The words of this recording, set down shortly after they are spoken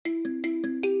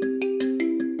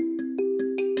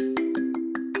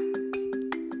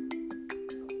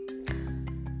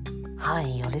Hi,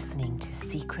 you're listening to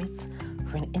Secrets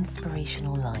for an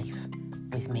Inspirational Life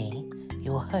with me,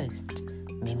 your host,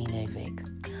 Mimi Novick.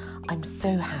 I'm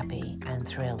so happy and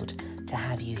thrilled to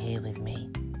have you here with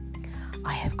me.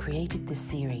 I have created this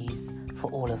series for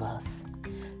all of us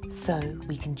so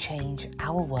we can change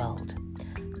our world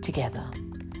together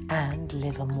and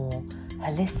live a more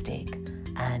holistic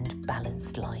and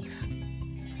balanced life.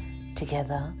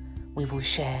 Together, we will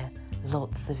share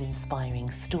lots of inspiring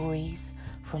stories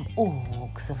from all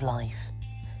walks of life,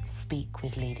 speak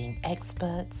with leading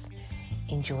experts,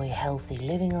 enjoy healthy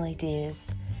living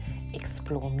ideas,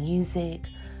 explore music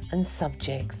and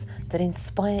subjects that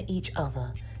inspire each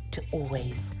other to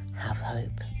always have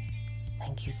hope.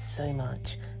 Thank you so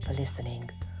much for listening.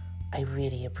 I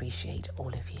really appreciate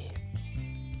all of you.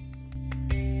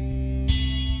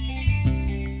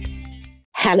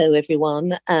 Hello,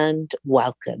 everyone, and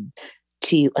welcome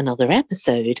to another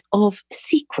episode of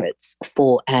Secrets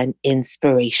for an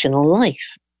Inspirational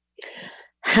Life.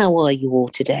 How are you all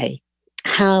today?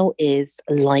 How is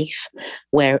life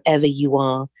wherever you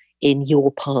are in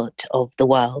your part of the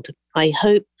world? I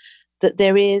hope that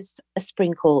there is a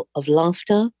sprinkle of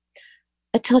laughter,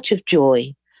 a touch of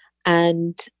joy,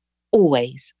 and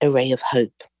always a ray of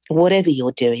hope, whatever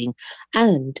you're doing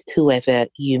and whoever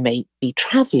you may be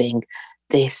traveling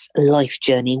this life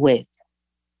journey with.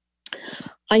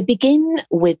 I begin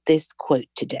with this quote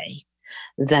today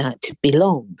that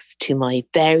belongs to my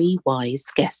very wise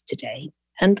guest today.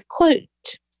 And the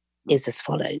quote is as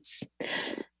follows: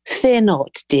 "Fear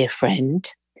not, dear friend,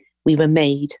 we were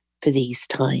made for these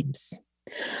times."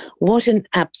 What an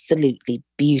absolutely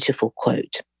beautiful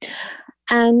quote.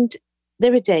 And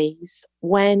there are days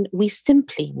when we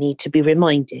simply need to be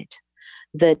reminded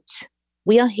that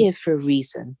we are here for a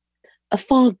reason, a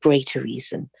far greater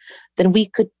reason than we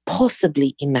could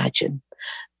possibly imagine.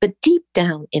 But deep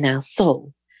down in our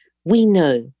soul, we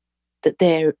know that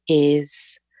there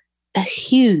is a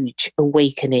huge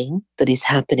awakening that is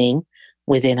happening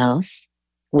within us,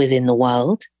 within the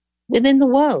world, within the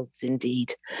worlds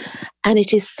indeed. And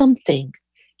it is something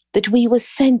that we were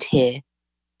sent here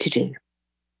to do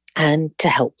and to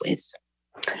help with.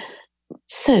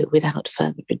 So without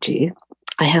further ado,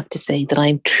 I have to say that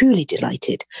I'm truly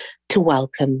delighted to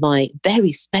welcome my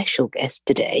very special guest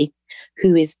today,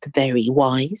 who is the very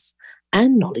wise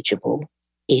and knowledgeable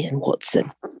Ian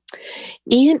Watson.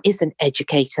 Ian is an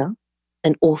educator,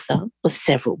 an author of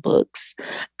several books,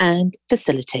 and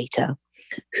facilitator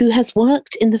who has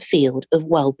worked in the field of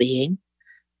well-being,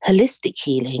 holistic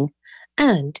healing,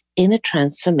 and inner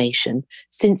transformation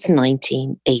since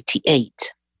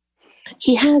 1988.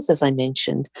 He has, as I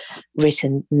mentioned,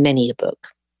 written many a book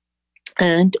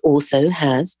and also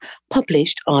has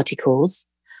published articles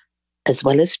as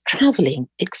well as traveling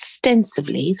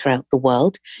extensively throughout the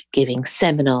world, giving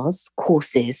seminars,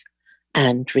 courses,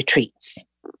 and retreats.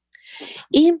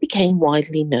 Ian became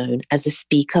widely known as a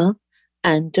speaker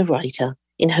and a writer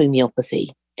in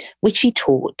homeopathy, which he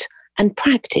taught and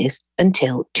practiced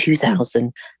until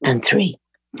 2003.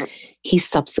 He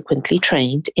subsequently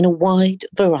trained in a wide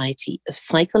variety of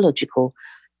psychological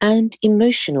and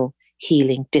emotional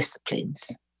healing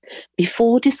disciplines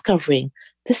before discovering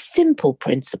the simple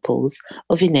principles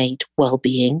of innate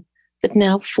well-being that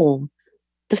now form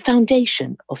the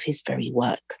foundation of his very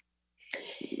work.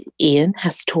 Ian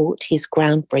has taught his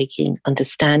groundbreaking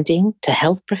understanding to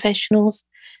health professionals,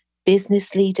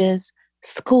 business leaders,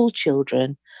 school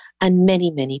children, and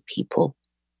many, many people.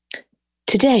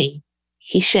 Today,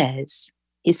 he shares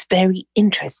his very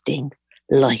interesting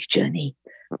life journey.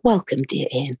 Welcome, dear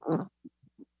Ian.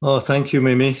 Oh, thank you,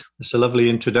 Mimi. It's a lovely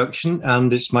introduction,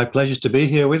 and it's my pleasure to be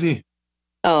here with you.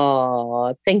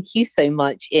 Oh, thank you so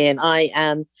much, Ian. I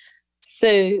am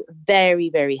so very,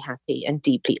 very happy and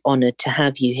deeply honoured to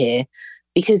have you here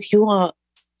because you are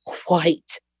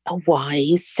quite a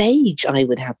wise sage, I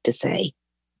would have to say.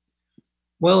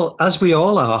 Well, as we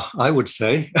all are, I would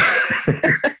say.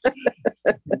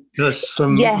 Because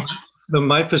from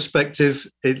my perspective,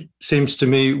 it seems to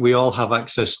me we all have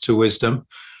access to wisdom,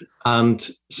 and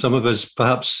some of us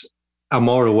perhaps are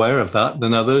more aware of that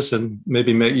than others and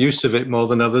maybe make use of it more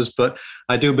than others, but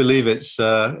I do believe it's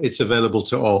available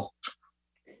to all.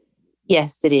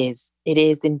 Yes, it is. It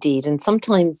is indeed. And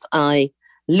sometimes I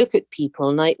look at people,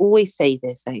 and I always say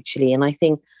this actually, and I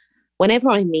think whenever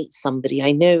I meet somebody,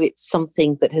 I know it's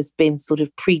something that has been sort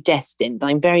of predestined.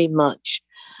 I'm very much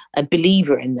a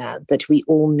believer in that we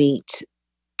all meet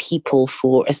people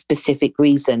for a specific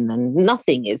reason, and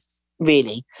nothing is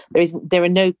really, there are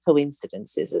no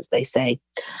coincidences, as they say.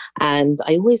 And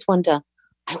I always wonder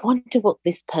what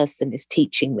this person is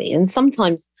teaching me. And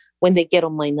sometimes when they get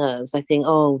on my nerves, I think,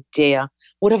 oh dear,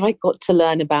 what have I got to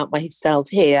learn about myself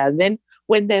here? And then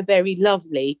when they're very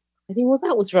lovely, I think, well,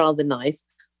 that was rather nice.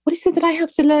 What is it that I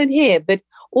have to learn here? But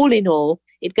all in all,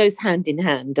 it goes hand in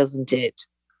hand, doesn't it?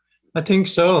 I think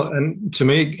so. And to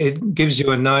me, it gives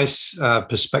you a nice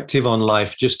perspective on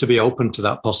life, just to be open to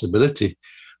that possibility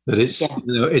that it's, Yes.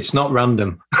 it's not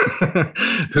random.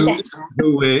 Yes.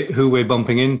 who we're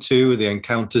bumping into, the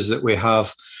encounters that we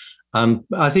have. And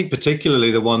I think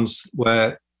particularly the ones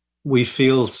where we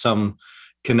feel some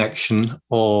connection,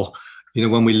 or,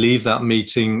 when we leave that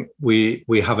meeting, we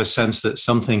have a sense that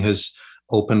something has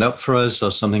opened up for us or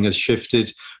something has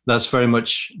shifted. That's very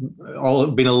much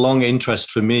been a long interest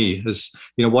for me, as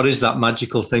what is that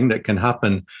magical thing that can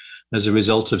happen as a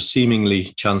result of seemingly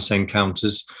chance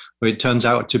encounters, where it turns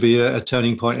out to be a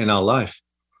turning point in our life.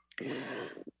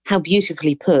 How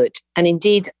beautifully put. And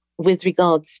indeed, with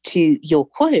regards to your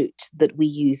quote that we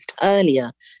used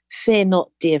earlier, fear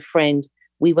not, dear friend,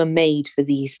 we were made for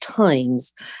these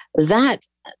times. That,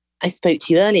 I spoke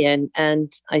to you earlier,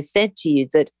 and I said to you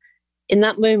that in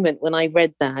that moment when I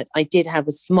read that, I did have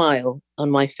a smile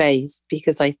on my face,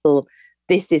 because I thought,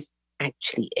 this is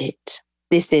actually it.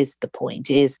 This is the point,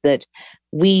 is that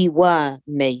we were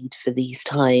made for these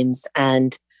times.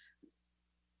 And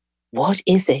what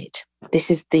is it?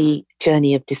 This is the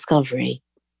journey of discovery.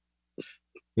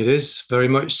 It is very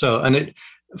much so. And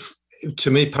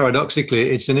to me,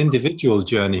 paradoxically, it's an individual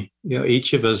journey.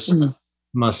 Each of us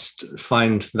must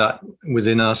find that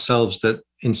within ourselves that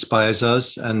inspires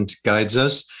us and guides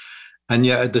us. And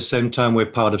yet at the same time, we're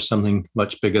part of something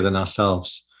much bigger than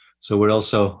ourselves. So we're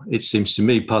also, it seems to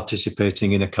me,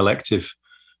 participating in a collective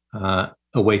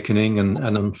awakening and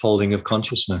unfolding of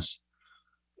consciousness.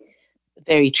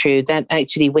 Very true. That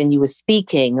actually, when you were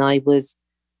speaking, I was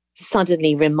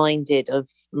suddenly reminded of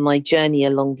my journey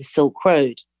along the Silk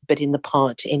Road, but in the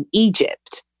part in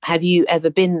Egypt. Have you ever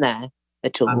been there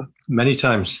at all? Many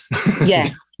times.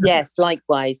 Yes,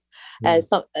 likewise.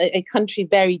 A country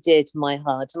very dear to my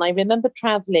heart. And I remember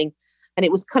traveling, and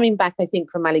it was coming back, I think,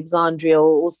 from Alexandria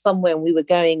or somewhere, and we were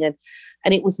going, and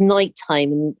it was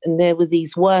nighttime, and there were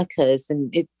these workers,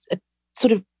 and it's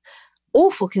sort of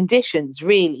awful conditions,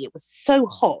 really. It was so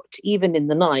hot, even in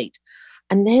the night.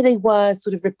 And there they were,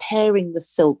 sort of repairing the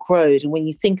Silk Road. And when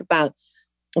you think about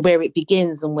where it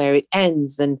begins and where it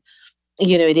ends, and,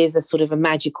 it is a sort of a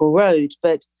magical road,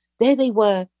 but there they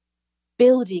were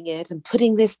building it and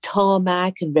putting this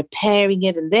tarmac and repairing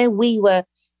it. And there we were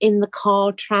in the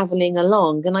car traveling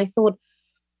along. And I thought,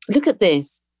 look at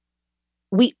this.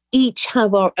 We each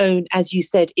have our own, as you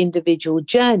said, individual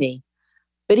journey,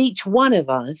 but each one of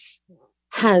us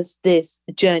has this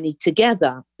journey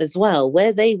together as well,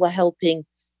 where they were helping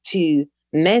to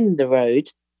mend the road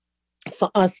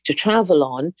for us to travel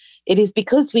on. It is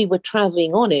because we were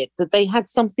traveling on it that they had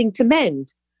something to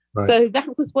mend. Right. So that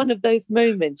was one of those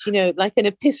moments, like an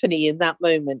epiphany in that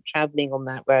moment, traveling on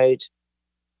that road.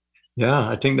 Yeah,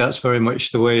 I think that's very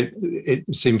much the way it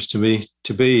seems to me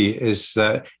to be, is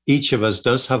that each of us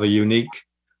does have a unique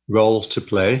role to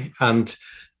play, and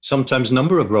sometimes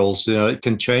number of roles. It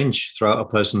can change throughout a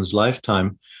person's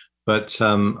lifetime. But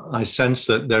I sense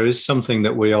that there is something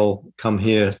that we all come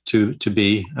here to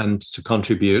be and to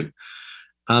contribute.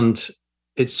 And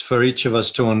it's for each of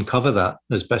us to uncover that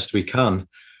as best we can,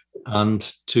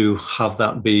 and to have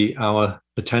that be our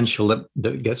potential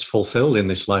that gets fulfilled in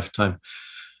this lifetime.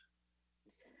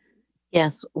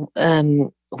 Yes.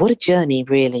 What a journey,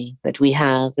 really, that we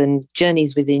have, and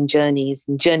journeys within journeys,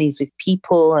 and journeys with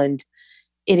people. And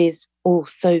it is all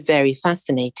so very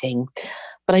fascinating.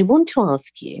 But I want to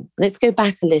ask you, let's go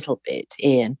back a little bit,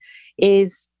 Ian,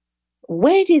 is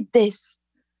where did this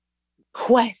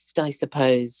quest, I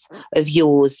suppose, of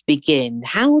yours begin?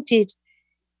 How did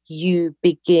you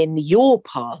begin your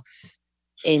path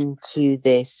into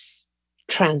this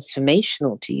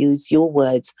transformational, to use your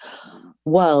words,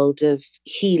 world of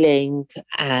healing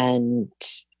and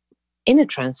inner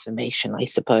transformation, I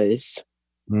suppose?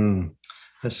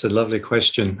 That's a lovely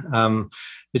question.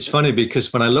 It's funny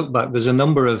because when I look back, there's a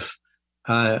number of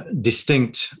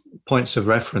distinct points of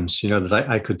reference, that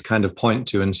I could kind of point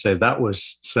to and say that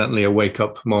was certainly a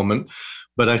wake-up moment.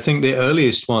 But I think the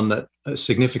earliest one, a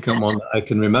significant one that I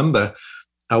can remember,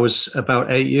 I was about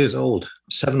 8 years old,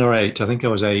 7 or 8. I think I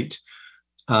was 8.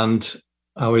 And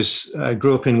I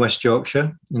grew up in West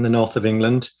Yorkshire in the north of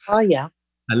England. Oh, yeah.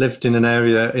 I lived in an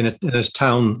area, in a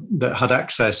town that had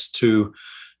access to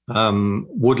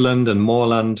woodland and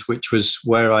moorland, which was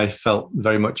where I felt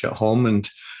very much at home. And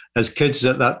as kids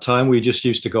at that time, we just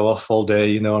used to go off all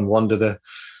day, and wander the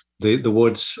the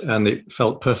woods, and it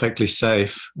felt perfectly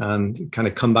safe, and kind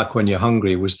of come back when you're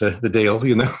hungry was the deal,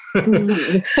 you know.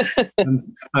 And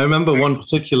I remember one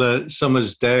particular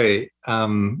summer's day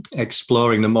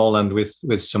exploring the moorland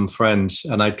with some friends,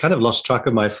 and I kind of lost track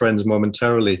of my friends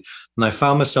momentarily, and I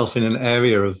found myself in an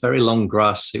area of very long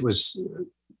grass. It was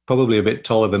probably a bit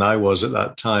taller than I was at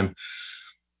that time.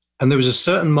 And there was a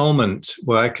certain moment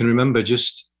where I can remember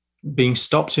just being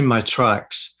stopped in my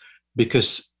tracks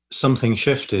because something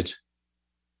shifted.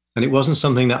 And it wasn't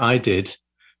something that I did.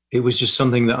 It was just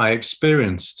something that I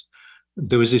experienced.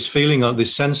 There was this feeling of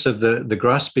this sense of the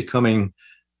grass becoming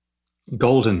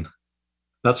golden.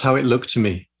 That's how it looked to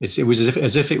me. It was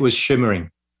as if it was shimmering.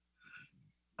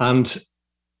 And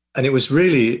it was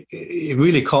really, it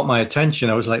really caught my attention.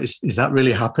 I was like, is that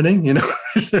really happening? You know?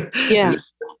 Yeah.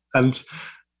 And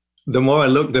the more I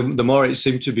looked, the more it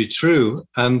seemed to be true.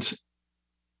 And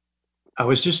I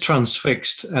was just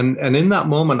transfixed. And in that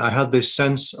moment, I had this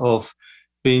sense of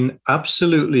being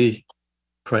absolutely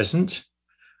present,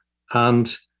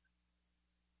 and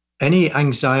any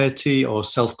anxiety or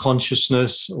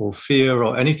self-consciousness or fear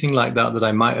or anything like that that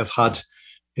I might have had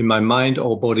in my mind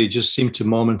or body just seemed to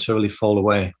momentarily fall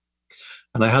away.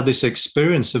 And I had this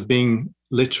experience of being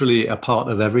literally a part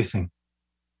of everything.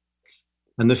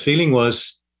 And the feeling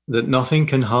was that nothing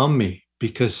can harm me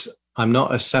because I'm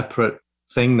not a separate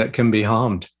thing that can be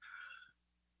harmed,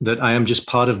 that I am just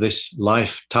part of this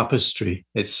life tapestry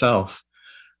itself.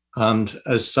 And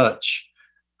as such,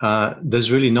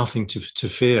 there's really nothing to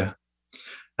fear.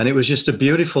 And it was just a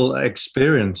beautiful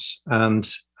experience, and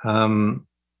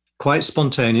quite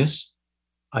spontaneous.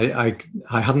 I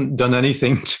hadn't done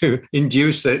anything to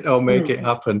induce it or make it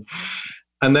happen.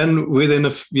 And then within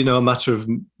a matter of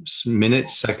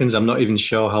minutes, seconds, I'm not even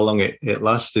sure how long it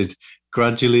lasted,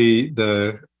 gradually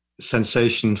the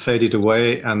sensation faded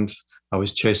away and I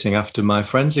was chasing after my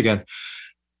friends again.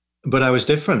 But I was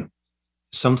different.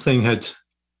 Something had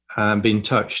been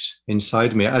touched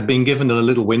inside me. I'd been given a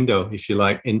little window, if you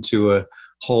like, into a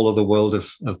whole other world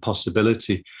of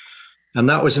possibility. And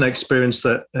that was an experience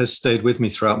that has stayed with me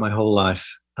throughout my whole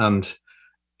life. And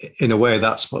in a way,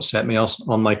 that's what set me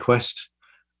on my quest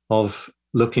of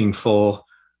looking for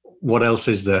what else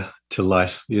is there to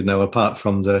life, apart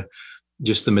from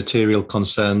just the material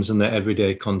concerns and the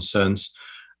everyday concerns.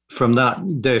 From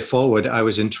that day forward, I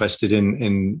was interested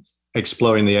in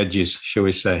exploring the edges, shall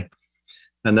we say.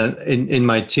 And then in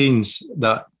my teens,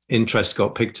 that interest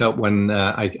got picked up when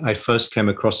I first came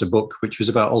across a book which was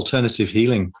about alternative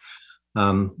healing,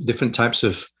 different types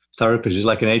of therapies. It's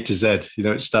like an A to Z.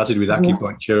 It started with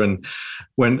acupuncture and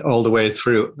went all the way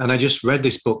through. And I just read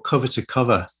this book cover to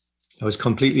cover. I was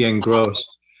completely engrossed.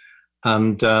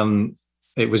 And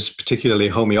it was particularly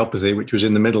homeopathy, which was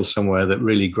in the middle somewhere, that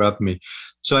really grabbed me.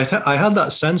 So I had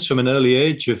that sense from an early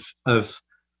age of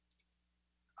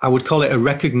I would call it a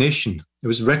recognition. It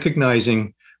was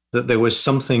recognizing that there was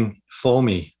something for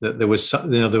me, that there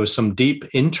was some deep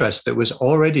interest that was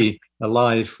already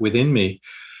alive within me.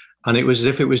 And it was as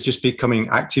if it was just becoming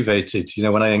activated.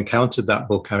 When I encountered that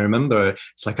book, I remember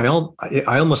it's like I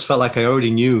almost felt like I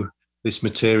already knew this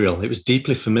material. It was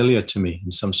deeply familiar to me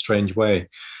in some strange way.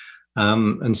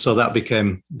 And so that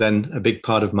became then a big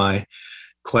part of my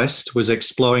quest, was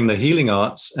exploring the healing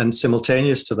arts, and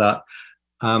simultaneous to that,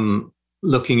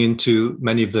 looking into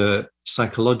many of the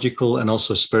psychological and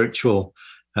also spiritual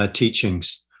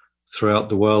teachings throughout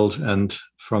the world and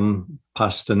from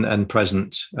past and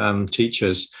present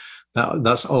teachers.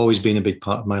 That's always been a big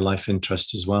part of my life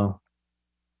interest as well.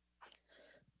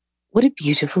 What a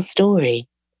beautiful story.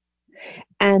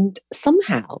 And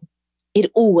somehow it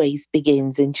always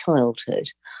begins in childhood.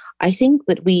 I think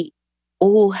that we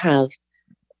all have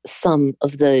some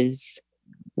of those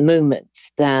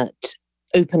moments that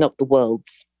open up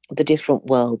the different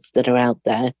worlds that are out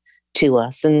there to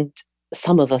us. And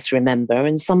some of us remember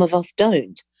and some of us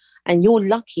don't. And you're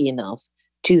lucky enough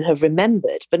to have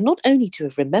remembered, but not only to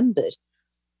have remembered,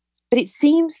 but it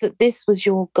seems that this was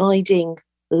your guiding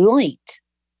light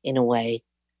in a way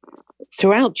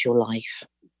throughout your life.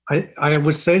 I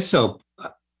would say so,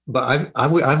 but I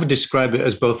would describe it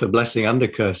as both a blessing and a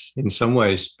curse in some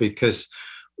ways, because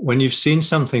when you've seen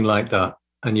something like that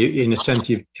and you, in a sense,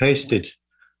 you've tasted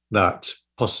that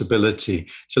possibility,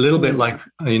 it's a little bit like,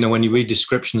 when you read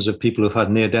descriptions of people who've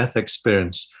had near-death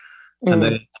experience, and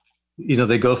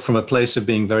they go from a place of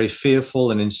being very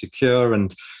fearful and insecure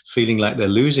and feeling like they're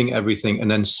losing everything,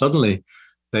 and then suddenly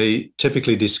they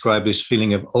typically describe this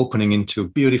feeling of opening into a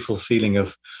beautiful feeling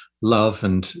of love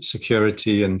and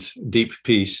security and deep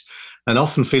peace. and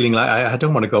often feeling like I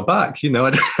don't want to go back.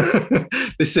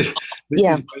 This is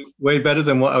way better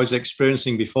than what I was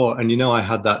experiencing before. And I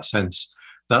had that sense.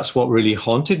 That's what really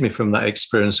haunted me from that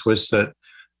experience, was that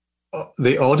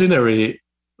the ordinary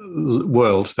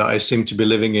world that I seemed to be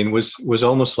living in was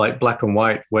almost like black and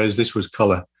white, whereas this was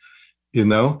color.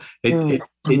 It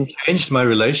changed my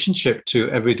relationship to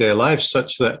everyday life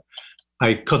such that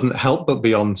I couldn't help but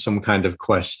be on some kind of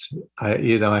quest.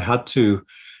 I had to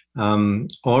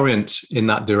orient in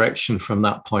that direction from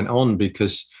that point on,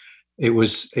 because it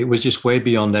was just way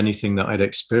beyond anything that I'd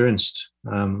experienced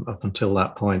up until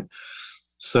that point.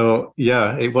 So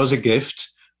yeah, it was a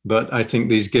gift, but I think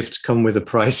these gifts come with a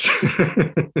price.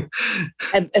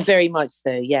 Very much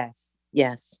so. Yes.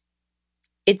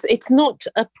 It's not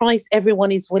a price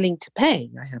everyone is willing to pay,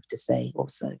 I have to say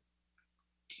also.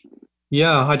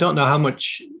 Yeah, I don't know how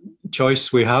much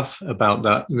choice we have about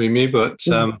that, Mimi, but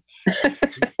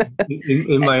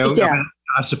in my own,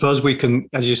 I suppose we can,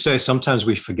 as you say, sometimes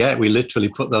we forget. We literally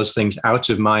put those things out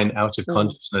of mind, out of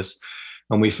consciousness,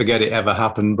 and we forget it ever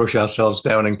happened, brush ourselves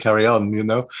down and carry on,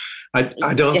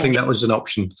 I don't think that was an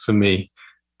option for me.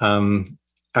 I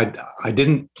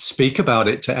didn't speak about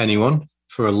it to anyone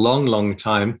for a long, long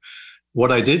time.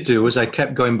 What I did do was I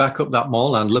kept going back up that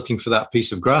moorland looking for that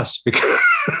piece of grass,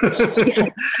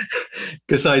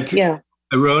 because I'd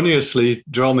erroneously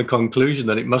drawn the conclusion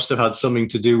that it must have had something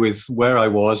to do with where I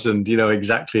was and,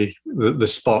 exactly the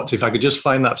spot. If I could just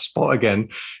find that spot again,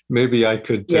 maybe I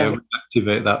could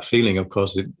activate that feeling. Of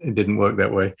course, it didn't work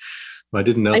that way. I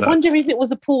didn't know that. I wonder if it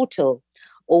was a portal,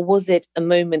 or was it a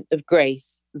moment of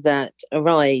grace that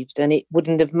arrived and it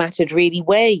wouldn't have mattered really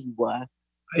where you were?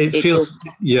 It feels,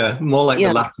 more like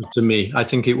the latter to me. I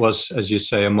think it was, as you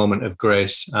say, a moment of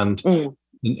grace. And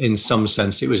in some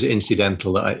sense, it was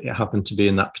incidental that it happened to be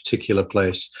in that particular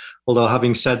place. Although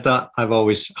having said that, I've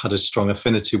always had a strong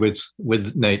affinity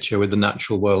with nature, with the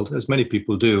natural world, as many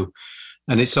people do.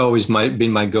 And it's always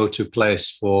been my go-to place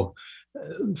for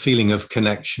feeling of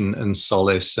connection and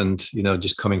solace and,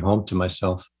 just coming home to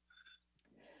myself.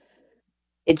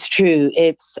 It's true.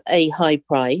 It's a high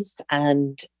price.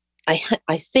 And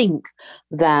I think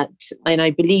that, and I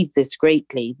believe this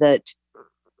greatly, that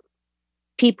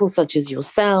people such as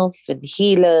yourself and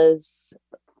healers,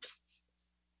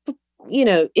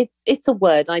 it's a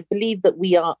word. I believe that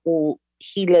we are all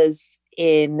healers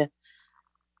in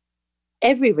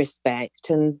every respect,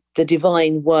 and the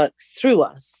divine works through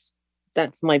us.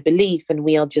 That's my belief, and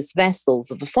we are just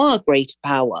vessels of a far greater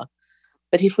power.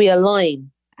 But if we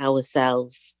align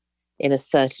ourselves in a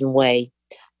certain way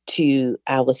to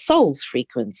our soul's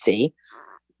frequency,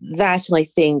 that I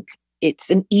think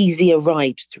it's an easier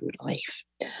ride through life.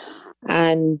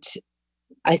 And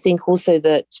I think also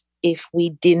that if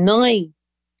we deny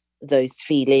those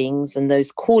feelings and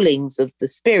those callings of the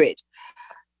spirit,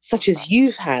 such as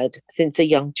you've had since a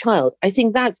young child, I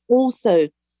think that's also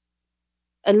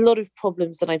a lot of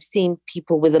problems that I've seen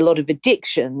people with a lot of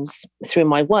addictions through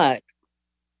my work.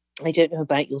 I don't know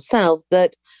about yourself,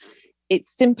 that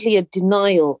it's simply a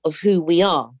denial of who we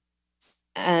are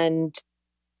and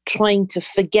trying to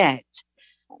forget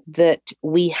that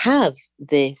we have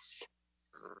this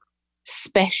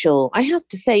special, I have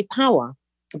to say, power,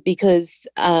 because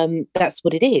that's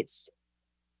what it is.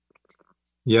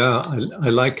 Yeah, I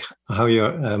like how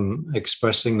you're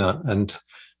expressing that. And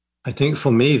I think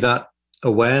for me, that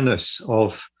awareness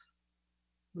of,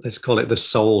 let's call it the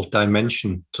soul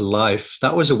dimension to life,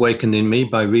 that was awakened in me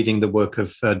by reading the work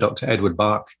of Dr. Edward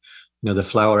Bach, the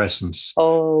flower essence.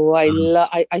 Oh,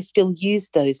 I still use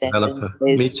those essences.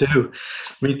 Me too.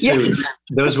 Yes.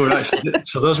 Those were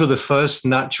the first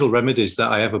natural remedies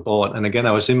that I ever bought. And again,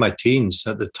 I was in my teens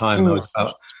at the time. I was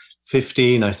about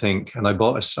 15, I think. And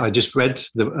I just read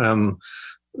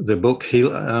the book,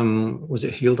 was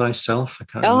it Heal Thyself? I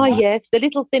can't remember. Yes, the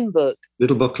little thin book.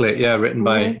 Little booklet, written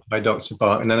by Dr.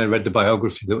 Bach. And then I read the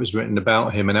biography that was written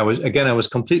about him. And I was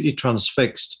completely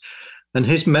transfixed. And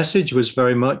his message was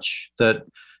very much that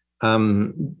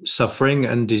suffering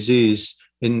and disease,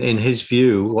 in his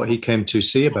view, what he came to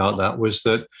see about that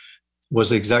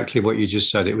was exactly what you just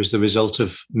said. It was the result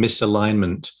of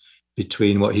misalignment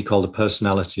between what he called the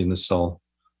personality and the soul.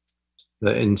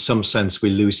 That in some sense we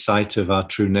lose sight of our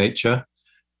true nature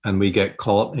and we get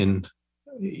caught in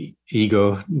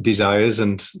ego desires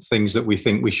and things that we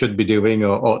think we should be doing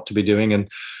or ought to be doing.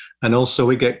 And also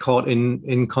we get caught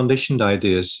in conditioned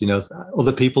ideas,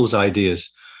 other people's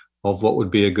ideas of what would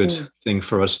be a good thing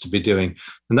for us to be doing.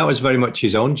 And that was very much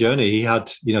his own journey. He had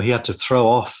to throw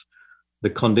off the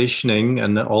conditioning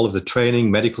and all of the training,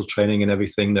 medical training and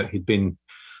everything that he'd been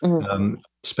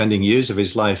spending years of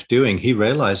his life doing. He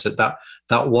realized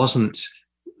that wasn't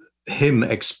him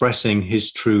expressing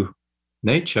his true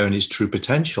nature and his true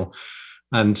potential.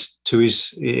 And to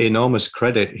his enormous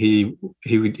credit, he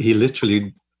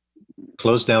literally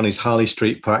closed down his Harley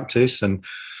Street practice, and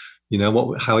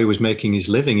how he was making his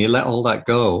living. He let all that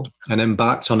go and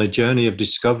embarked on a journey of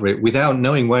discovery without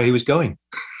knowing where he was going.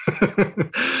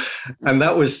 And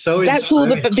that was so that's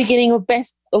inspiring. all the beginning of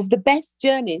the best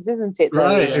journeys, isn't it, though?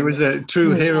 Right. It was a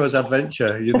true hero's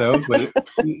adventure, but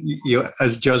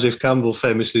as Joseph Campbell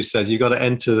famously says, you got to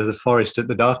enter the forest at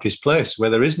the darkest place where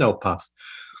there is no path.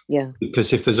 Yeah.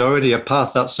 Because if there's already a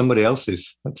path, that's somebody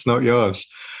else's. That's not yours.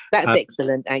 That's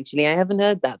excellent, actually. I haven't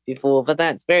heard that before, but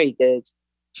that's very good.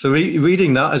 So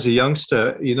reading that as a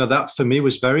youngster, that for me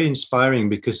was very inspiring,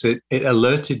 because it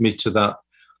alerted me to that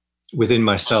within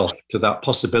myself, to that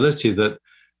possibility that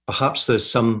perhaps there's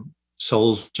some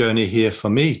soul journey here for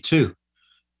me too,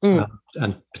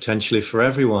 and potentially for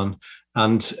everyone.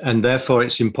 And therefore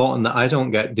it's important that I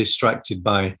don't get distracted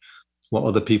by what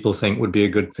other people think would be a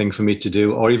good thing for me to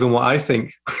do, or even what I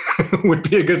think would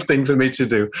be a good thing for me to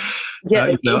do.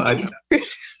 Yeah,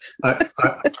 I,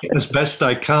 as best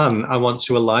I can, I want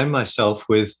to align myself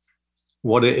with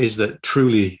what it is that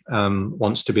truly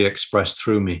wants to be expressed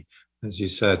through me, as you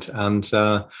said. And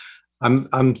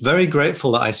I'm very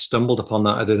grateful that I stumbled upon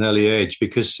that at an early age,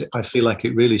 because I feel like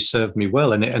it really served me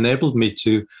well, and it enabled me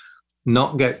to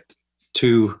not get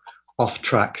too off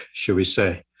track, shall we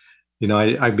say.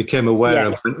 I became aware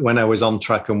of when I was on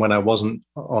track and when I wasn't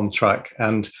on track.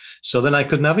 And so then I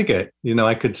could navigate,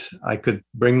 I could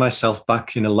bring myself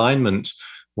back in alignment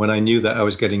when I knew that I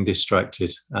was getting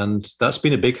distracted. And that's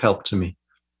been a big help to me.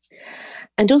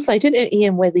 And also, I don't know,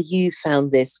 Ian, whether you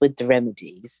found this with the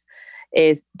remedies,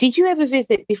 did you ever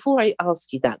visit, before I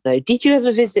ask you that though, did you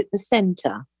ever visit the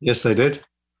centre? Yes, I did.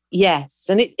 Yes.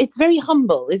 And it's very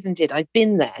humble, isn't it? I've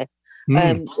been there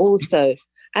also.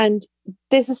 And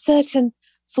there's a certain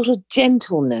sort of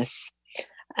gentleness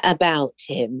about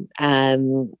him,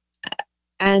 and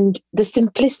the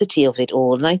simplicity of it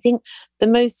all. And I think the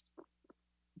most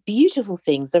beautiful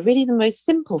things are really the most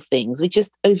simple things. We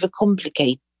just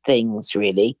overcomplicate things,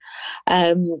 really.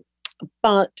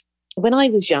 But when I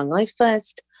was young, I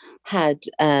first had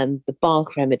the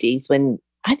Bach remedies when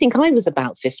I think I was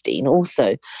about 15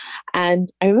 also. And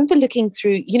I remember looking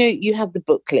through, you have the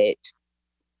booklet.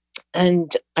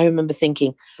 And I remember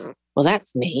thinking, well,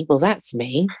 that's me. Well, that's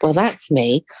me. Well, that's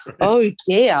me. Oh,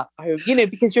 dear.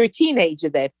 Because you're a teenager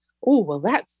then. Oh, well,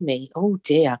 that's me. Oh,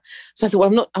 dear. So I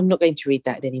thought, well, I'm not going to read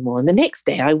that anymore. And the next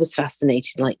day I was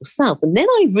fascinated like yourself. And then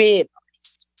I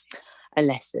realised a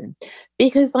lesson,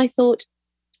 because I thought,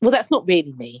 well, that's not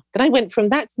really me. Then I went from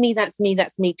that's me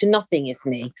to nothing is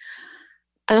me.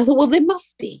 And I thought, well, there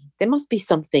must be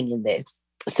something in this.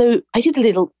 So I did a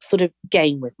little sort of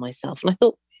game with myself. And I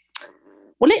thought,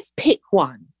 well, let's pick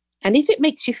one. And if it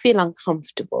makes you feel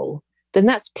uncomfortable, then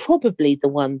that's probably the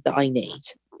one that I need.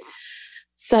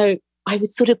 So I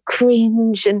would sort of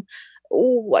cringe and,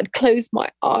 I'd close my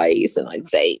eyes and I'd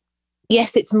say,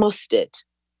 yes, it's mustard.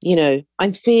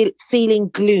 I'm feeling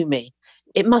gloomy.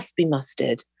 It must be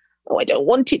mustard. Oh, I don't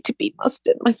want it to be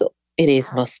mustard. I thought, it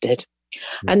is mustard.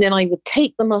 And then I would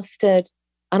take the mustard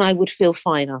and I would feel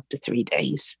fine after 3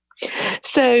 days.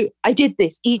 So I did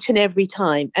this each and every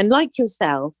time. And like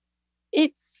yourself,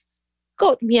 it's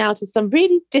got me out of some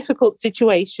really difficult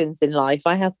situations in life,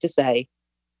 I have to say.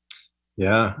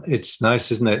 Yeah, it's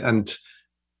nice, isn't it? And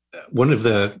one of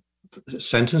the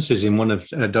sentences in one of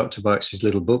Dr. Bach's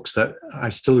little books that I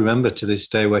still remember to this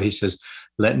day, where he says,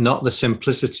 let not the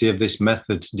simplicity of this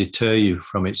method deter you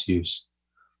from its use.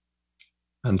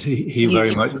 And he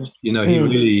very much, he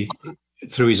really,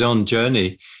 through his own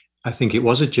journey, I think it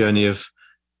was a journey of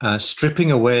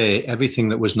stripping away everything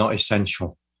that was not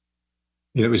essential.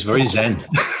 It was very Zen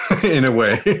in a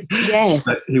way. Yes.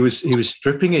 But he was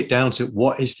stripping it down to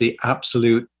what is the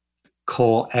absolute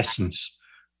core essence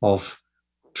of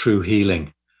true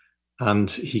healing. And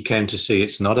he came to see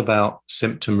it's not about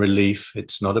symptom relief.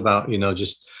 It's not about,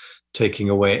 just taking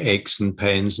away aches and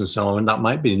pains and so on. And that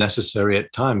might be necessary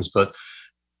at times, but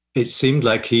it seemed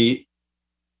like he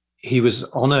was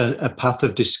on a path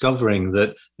of discovering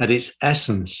that at its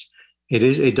essence,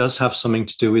 it does have something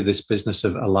to do with this business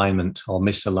of alignment or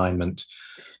misalignment.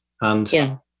 And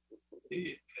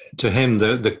to him,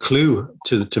 the clue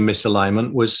to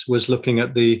misalignment was looking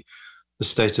at the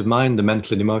state of mind, the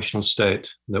mental and emotional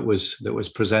state that was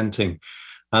presenting.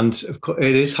 And of course,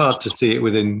 it is hard to see it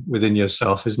within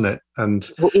yourself, isn't it? And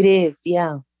it is,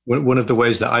 yeah. One of the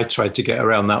ways that I tried to get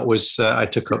around that was I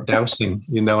took up dowsing.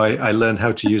 I learned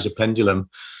how to use a pendulum,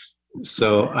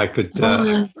 So I could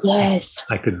yes,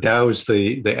 I could douse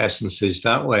the essences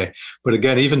that way. But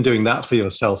again, even doing that for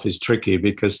yourself is tricky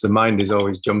because the mind is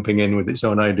always jumping in with its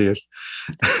own ideas.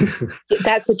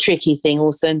 that's a tricky thing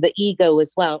also, and the ego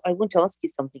as well. I want to ask you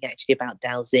something actually about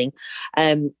dowsing.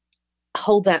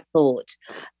 Hold that thought,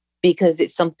 because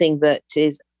it's something that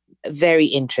is a very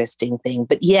interesting thing.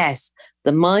 But yes,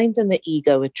 the mind and the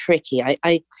ego are tricky.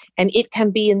 And it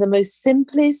can be in the most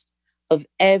simplest of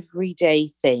everyday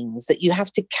things that you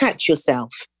have to catch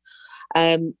yourself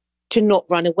to not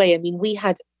run away. I mean, we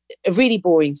had a really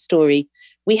boring story.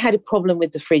 We had a problem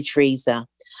with the fridge freezer,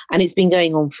 and it's been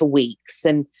going on for weeks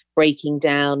and breaking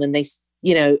down. And they,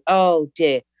 oh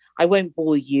dear, I won't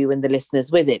bore you and the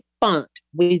listeners with it. But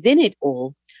within it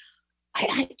all, I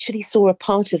actually saw a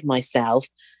part of myself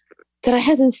that I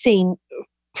hadn't seen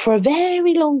for a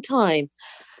very long time.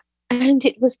 And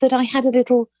it was that I had a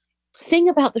little thing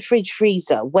about the fridge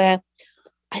freezer where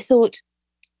I thought,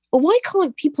 well, why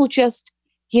can't people just,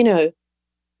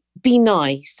 be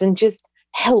nice and just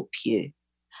help you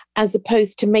as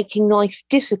opposed to making life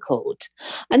difficult?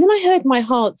 And then I heard my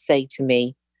heart say to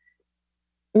me,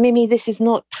 Mimi, this is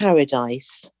not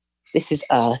paradise. This is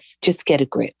earth. Just get a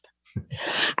grip.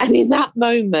 And in that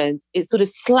moment, it sort of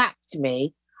slapped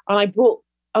me, and I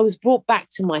was brought back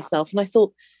to myself, and I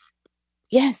thought,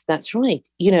 yes, that's right.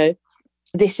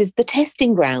 This is the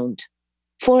testing ground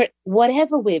for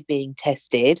whatever we're being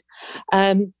tested.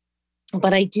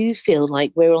 But I do feel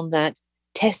like we're on that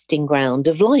testing ground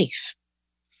of life.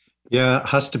 Yeah, it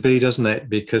has to be, doesn't it?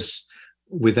 Because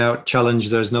without challenge,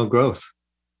 there's no growth.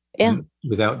 Yeah. And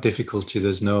without difficulty,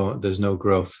 there's no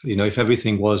growth. If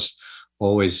everything was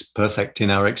always perfect in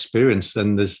our experience,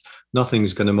 then there's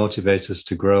nothing's going to motivate us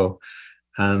to grow.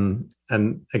 And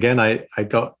again, I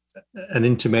got an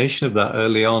intimation of that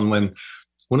early on when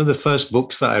one of the first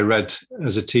books that I read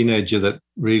as a teenager that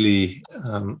really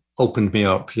opened me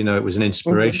up, it was an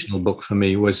inspirational book for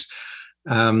me, was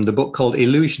the book called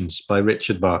Illusions by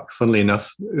Richard Bach. Funnily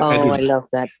enough. I love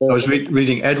that book. I was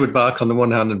reading Edward Bach on the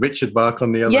one hand and Richard Bach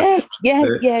on the other. Yes.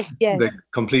 They're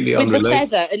completely with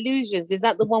unrelated. The feather, Illusions. Is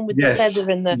that the one with the feather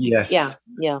and the... Yes.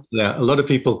 Yeah. A lot of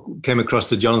people came across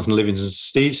the Jonathan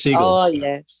Livingston Seagull. Oh,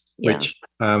 yes. Yeah. Which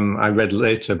I read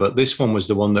later, but this one was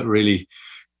the one that really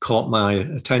caught my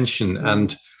attention.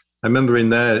 And I remember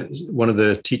in there, one of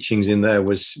the teachings in there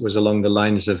was along the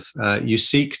lines of, you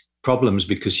seek problems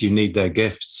because you need their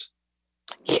gifts.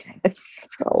 Yes.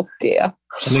 Oh, dear.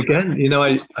 And again,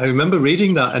 I remember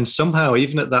reading that, and somehow,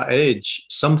 even at that age,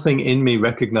 something in me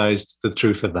recognized the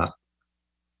truth of that.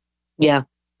 Yeah.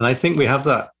 And I think we have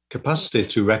that capacity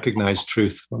to recognize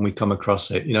truth when we come across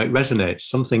it. It resonates.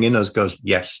 Something in us goes,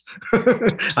 yes.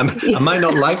 I might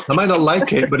not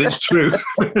like it, but it's true.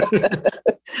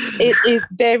 It is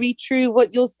very true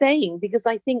what you're saying, because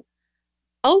I think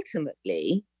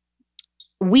ultimately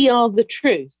we are the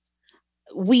truth.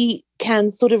 We can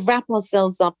sort of wrap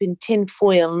ourselves up in tin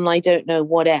foil and I don't know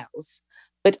what else,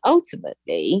 but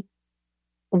ultimately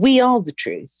we are the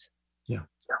truth. Yeah.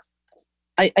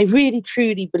 I really,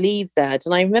 truly believe that.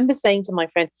 And I remember saying to my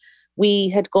friend, we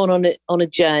had gone on a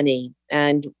journey,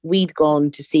 and we'd gone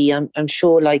to see, I'm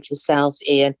sure like yourself,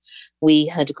 Ian, we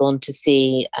had gone to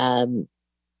see a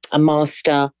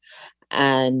master,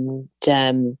 and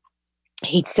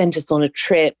he'd sent us on a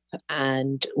trip,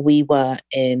 and we were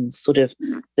in sort of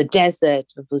the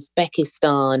desert of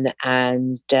Uzbekistan,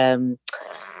 and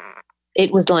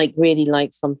it was really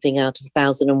like something out of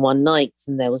 1001 Nights.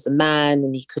 And there was a man,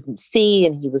 and he couldn't see,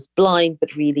 and he was blind,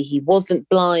 but really he wasn't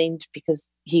blind because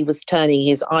he was turning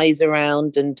his eyes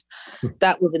around. And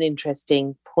that was an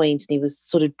interesting point. And he was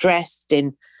sort of dressed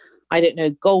in, I don't know,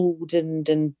 gold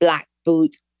and black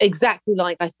boots, exactly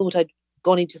like I thought I'd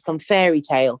gone into some fairy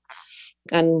tale.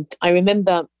 And I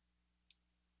remember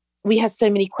we had so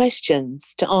many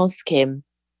questions to ask him,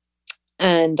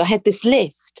 and I had this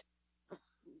list.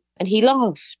 And he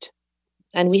laughed,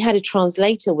 and we had a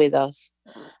translator with us,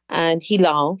 and he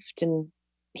laughed, and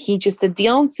he just said, the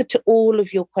answer to all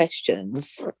of your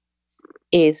questions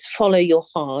is follow your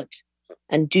heart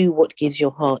and do what gives your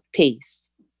heart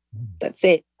peace. That's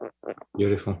it.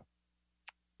 Beautiful.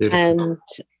 And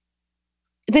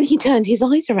then he turned his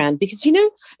eyes around, because, I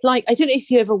don't know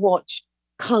if you ever watched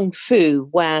Kung Fu,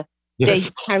 where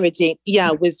Dave Carradine,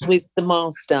 was the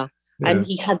master, and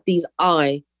he had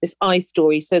this eye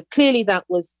story. So clearly that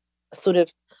was sort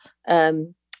of a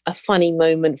funny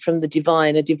moment from a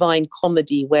divine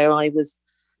comedy where I was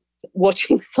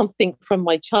watching something from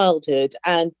my childhood,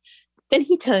 and then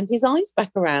he turned his eyes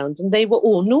back around and they were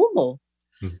all normal.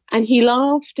 And he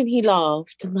laughed and he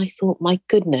laughed, and I thought, my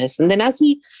goodness. And then as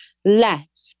we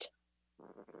left,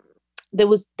 there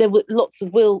were lots of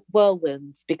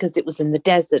whirlwinds because it was in the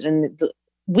desert, and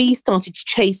we started to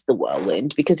chase the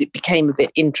whirlwind because it became a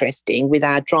bit interesting with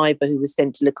our driver who was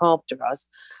sent to look after us.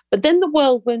 But then the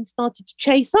whirlwind started to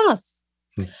chase us.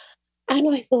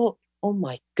 And I thought, oh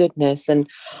my goodness. And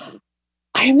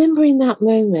I remember in that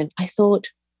moment, I thought,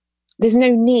 there's no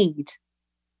need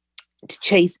to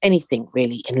chase anything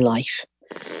really in life.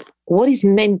 What is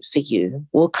meant for you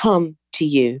will come to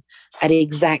you at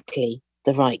exactly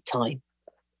the right time.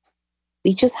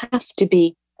 We just have to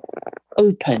be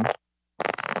open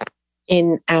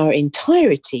in our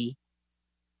entirety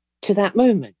to that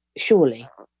moment, surely.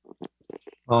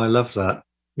 Oh, I love that.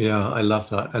 Yeah, I love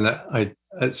that. And I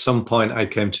at some point I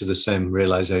came to the same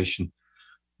realization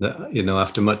that, you know,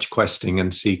 after much questing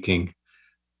and seeking,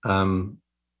 I'm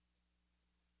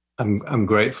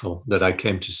grateful that I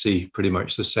came to see pretty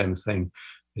much the same thing,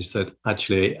 is that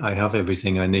actually I have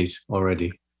everything I need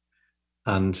already.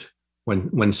 And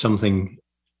when something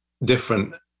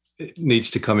different needs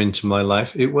to come into my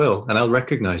life, it will, and I'll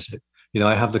recognize it. You know,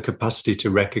 I have the capacity to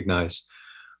recognize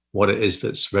what it is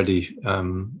that's ready,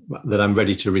 that I'm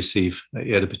ready to receive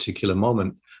at a particular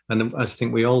moment. And I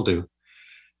think we all do.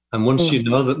 And once you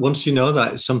know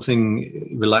that,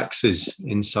 something relaxes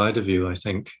inside of you, I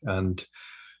think. And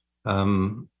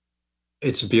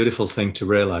it's a beautiful thing to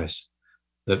realize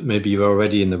that maybe you're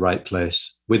already in the right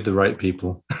place with the right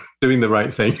people, doing the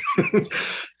right thing,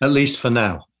 at least for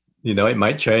now. You know, it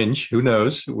might change. Who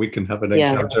knows? We can have an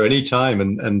encounter any time,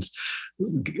 and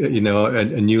you know, a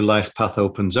new life path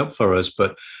opens up for us.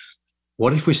 But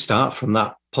what if we start from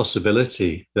that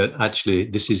possibility that actually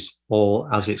this is all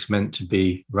as it's meant to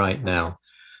be right now?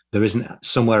 There isn't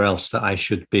somewhere else that I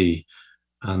should be,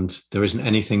 and there isn't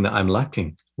anything that I'm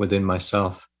lacking within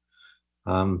myself.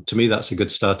 To me, that's a good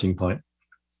starting point.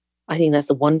 I think that's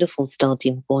a wonderful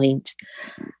starting point.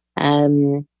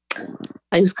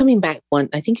 I was coming back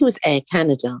I think it was Air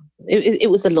Canada. It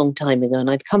was a long time ago, and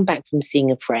I'd come back from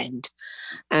seeing a friend,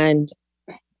 and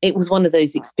it was one of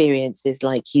those experiences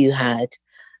like you had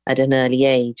at an early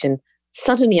age. And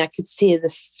suddenly I could see the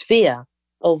sphere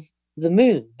of the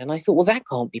moon, and I thought, well, that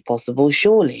can't be possible,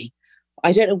 surely.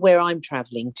 I don't know where I'm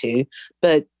traveling to,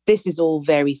 but this is all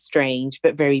very strange,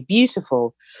 but very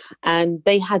beautiful. And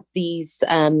they had these,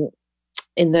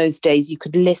 in those days, you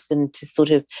could listen to sort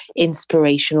of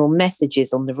inspirational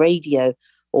messages on the radio,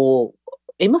 or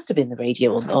it must have been the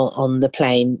radio on the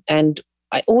plane. And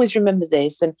I always remember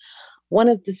this. And one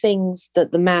of the things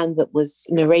that the man that was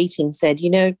narrating said, you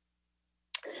know,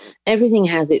 everything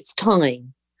has its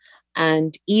time,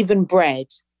 and even bread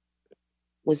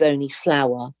was only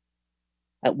flour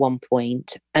at one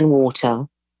point and water,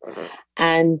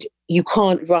 and you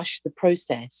can't rush the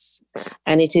process.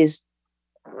 And it is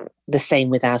the same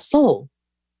with our soul.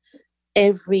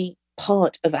 Every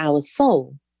part of our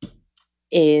soul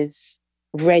is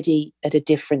ready at a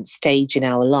different stage in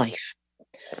our life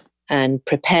and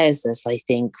prepares us, I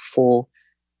think, for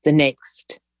the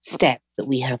next step that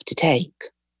we have to take.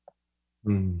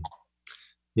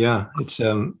 Yeah, it's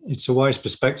a wise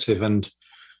perspective, and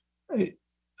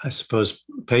I suppose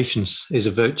patience is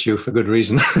a virtue for good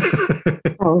reason.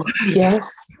 Oh,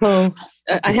 yes. Oh,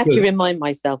 I have to remind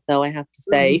myself, though, I have to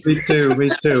say. Me too,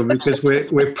 because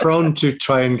we're prone to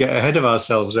try and get ahead of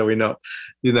ourselves, are we not?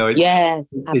 You know, yes,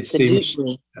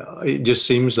 absolutely. It just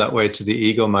seems that way to the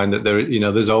ego mind, that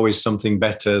there's always something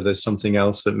better. There's something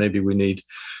else that maybe we need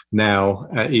now,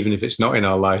 even if it's not in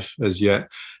our life as yet.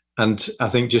 And I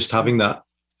think just having that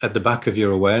at the back of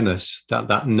your awareness,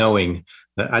 that knowing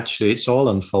that actually it's all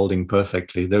unfolding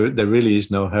perfectly. There really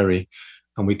is no hurry,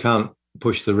 and we can't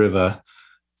push the river,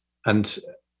 and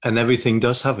everything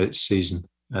does have its season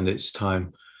and its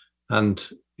time. And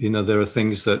there are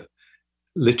things that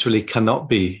literally cannot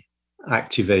be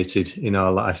activated in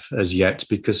our life as yet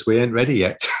because we ain't ready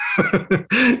yet.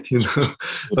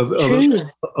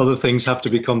 Other things have to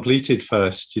be completed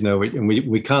first, and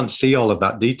we can't see all of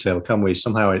that detail, can we?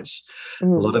 Somehow a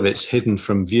lot of it's hidden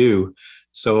from view.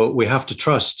 So we have to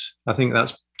trust. I think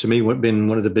that's, to me, been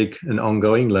one of the big and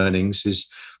ongoing learnings, is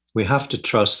we have to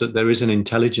trust that there is an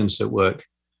intelligence at work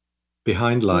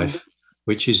behind life,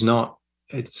 which is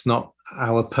it's not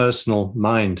our personal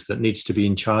mind that needs to be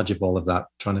in charge of all of that,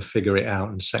 trying to figure it out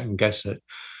and second guess it.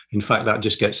 In fact, that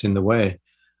just gets in the way.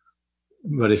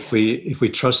 But if we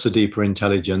trust the deeper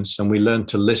intelligence and we learn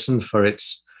to listen for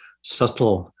its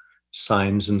subtle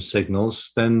signs and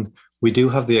signals, then we do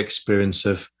have the experience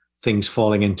of things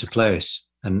falling into place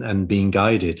and being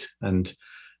guided. And,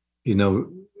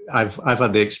 I've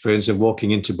had the experience of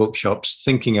walking into bookshops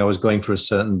thinking I was going for a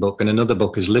certain book, and another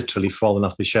book has literally fallen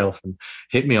off the shelf and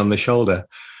hit me on the shoulder.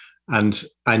 And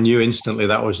I knew instantly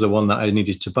that was the one that I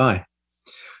needed to buy.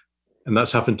 And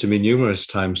that's happened to me numerous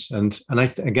times. And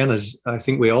again, as I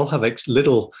think we all have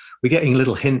we're getting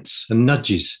little hints and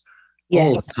nudges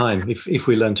all the time if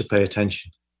we learn to pay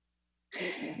attention.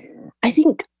 I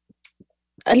think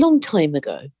a long time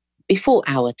ago, before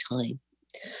our time,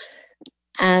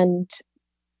 and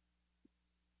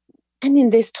in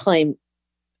this time,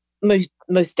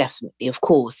 most definitely, of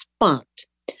course, but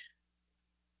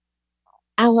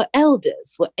our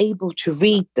elders were able to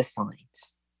read the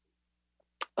signs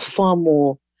far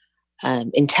more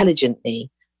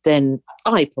intelligently than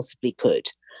I possibly could,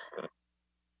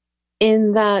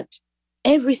 in that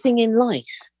everything in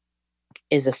life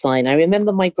is a sign. I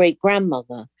remember my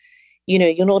great-grandmother,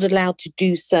 you're not allowed to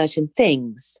do certain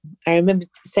things. I remember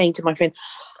saying to my friend,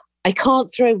 I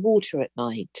can't throw water at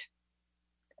night.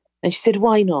 And she said,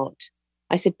 why not?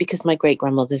 I said, because my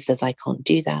great-grandmother says I can't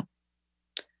do that.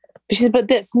 But she said, but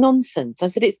that's nonsense. I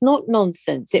said, it's not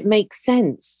nonsense. It makes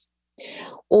sense.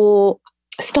 Or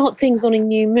start things on a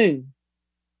new moon.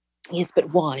 Yes,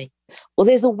 but why? Well,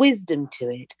 there's a wisdom to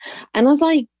it. And as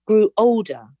I grew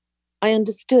older, I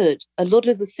understood a lot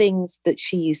of the things that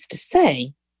she used to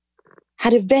say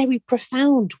had a very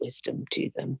profound wisdom to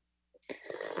them.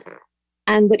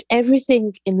 And that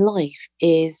everything in life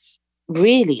is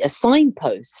really a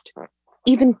signpost.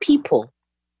 Even people,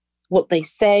 what they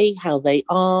say, how they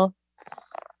are,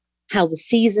 how the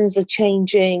seasons are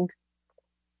changing,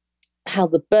 how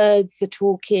the birds are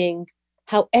talking,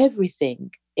 how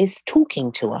everything is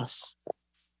talking to us.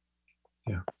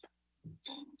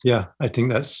 Yeah, I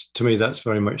think that's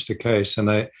very much the case.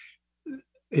 And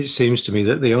it seems to me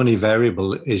that the only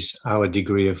variable is our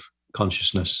degree of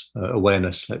consciousness,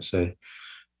 awareness, let's say.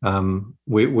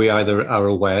 We either are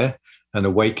aware and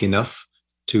awake enough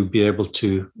to be able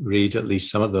to read at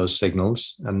least some of those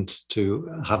signals and to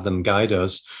have them guide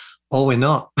us, or we're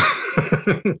not.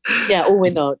 Yeah, or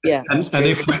we're not. Yeah. And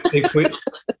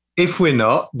if we're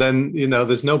not, then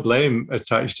there's no blame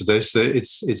attached to this.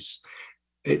 It's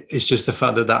just the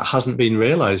fact that hasn't been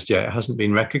realized yet. It hasn't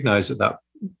been recognized that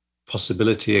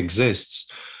possibility exists.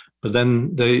 But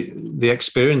then the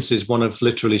experience is one of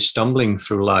literally stumbling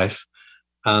through life,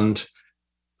 and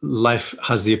life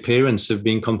has the appearance of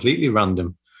being completely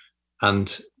random.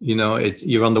 And,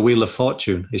 you're on the wheel of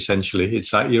fortune, essentially.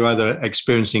 It's like you're either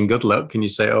experiencing good luck and you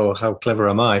say, oh, how clever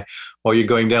am I? Or you're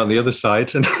going down the other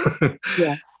side. And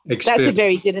yeah, that's a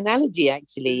very good analogy,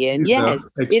 actually, Ian. Yes,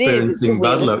 experiencing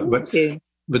bad luck.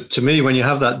 But to me, when you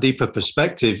have that deeper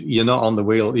perspective, you're not on the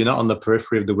wheel, you're not on the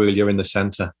periphery of the wheel, you're in the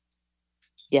center.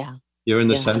 Yeah. You're in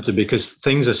the center because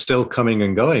things are still coming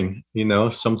and going.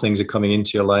 Some things are coming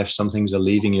into your life, some things are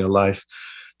leaving your life.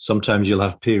 Sometimes you'll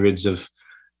have periods of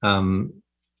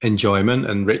enjoyment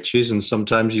and riches, and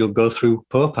sometimes you'll go through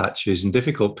poor patches and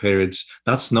difficult periods.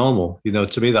 That's normal.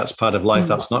 To me, that's part of life.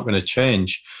 That's not going to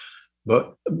change.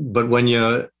 But when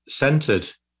you're centered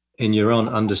in your own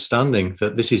understanding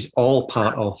that this is all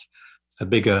part of a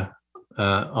bigger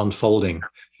unfolding,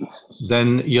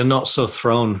 then you're not so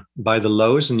thrown by the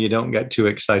lows and you don't get too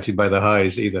excited by the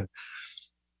highs either.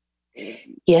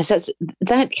 Yes,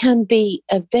 that can be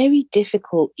a very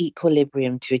difficult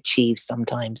equilibrium to achieve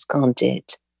sometimes, can't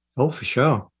it? Oh, for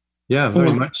sure. Yeah,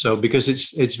 very much so, because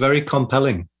it's very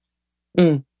compelling.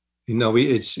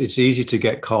 It's easy to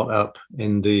get caught up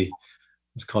in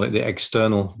let's call it the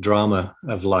external drama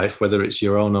of life, whether it's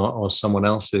your own or someone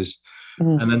else's,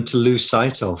 and then to lose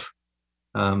sight of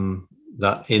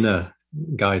that inner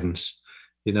guidance.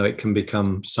 It can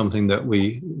become something that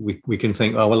we can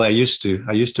think, oh, well, I used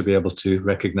to be able to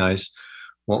recognize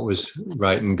what was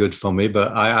right and good for me,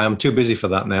 but I am too busy for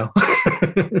that now.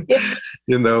 Yes.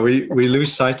 We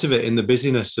lose sight of it in the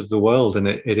busyness of the world, and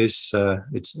it's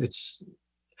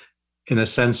in a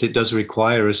sense, it does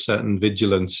require a certain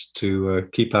vigilance to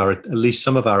keep at least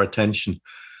some of our attention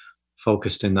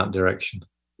focused in that direction.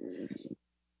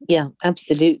 Yeah,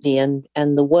 absolutely. And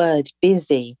the word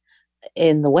busy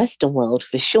in the Western world,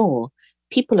 for sure,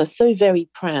 people are so very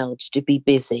proud to be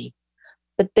busy,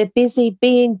 but they're busy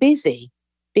being busy,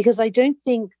 because I don't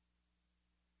think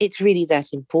it's really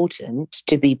that important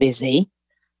to be busy,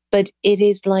 but it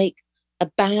is like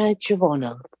a badge of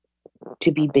honor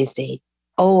to be busy.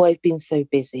 Oh, I've been so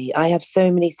busy. I have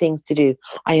so many things to do.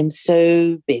 I am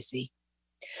so busy.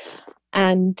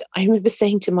 And I remember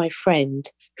saying to my friend,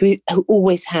 who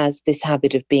always has this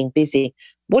habit of being busy,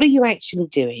 what are you actually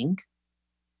doing?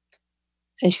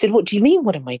 And she said, what do you mean,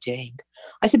 what am I doing?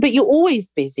 I said, but you're always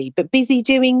busy, but busy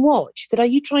doing what? She said, are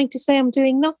you trying to say I'm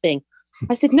doing nothing?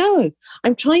 I said, no,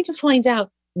 I'm trying to find out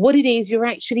what it is you're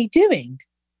actually doing.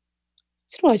 I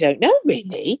said, well, I don't know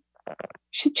really.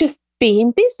 She said, just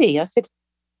being busy. I said,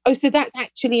 oh, so that's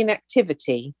actually an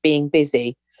activity, being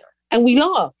busy. And we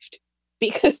laughed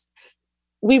because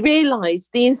we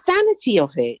realised the insanity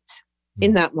of it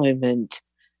in that moment.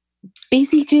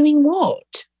 Busy doing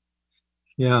what?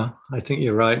 Yeah, I think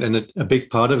you're right. And a big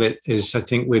part of it is, I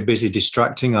think we're busy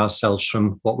distracting ourselves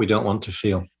from what we don't want to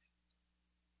feel.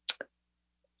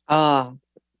 Ah,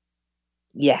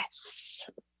 yes.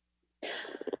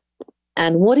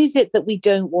 And what is it that we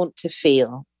don't want to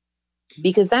feel?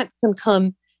 Because that can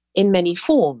come in many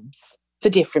forms for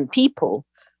different people.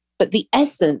 But the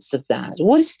essence of that,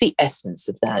 what is the essence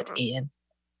of that, Ian?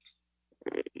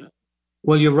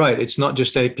 Well, you're right. It's not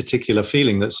just a particular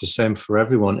feeling that's the same for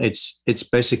everyone. It's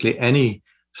basically any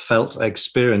felt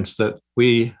experience that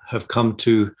we have come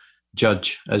to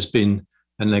judge as being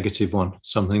a negative one,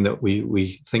 something that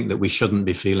we think that we shouldn't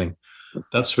be feeling.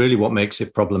 That's really what makes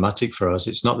it problematic for us.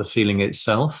 It's not the feeling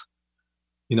itself.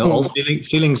 You know, all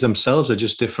feelings themselves are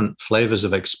just different flavors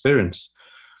of experience.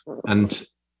 And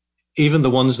even the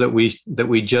ones that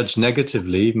we judge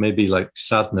negatively, maybe like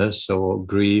sadness or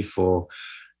grief or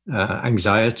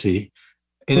anxiety,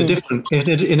 in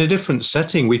a different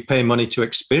setting, we pay money to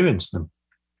experience them.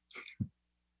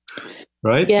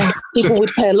 Right? Yes, people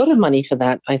would pay a lot of money for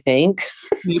that, I think.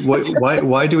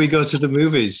 Why do we go to the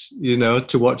movies, you know,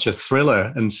 to watch a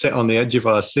thriller and sit on the edge of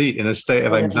our seat in a state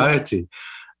of anxiety?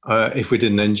 If we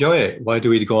didn't enjoy it, why do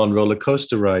we go on roller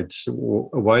coaster rides?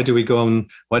 Why do we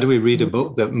read a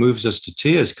book that moves us to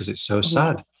tears because it's so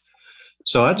sad?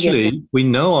 So actually, we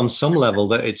know on some level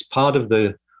that it's part of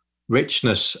the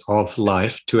richness of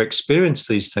life to experience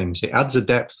these things. It adds a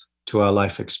depth to our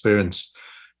life experience,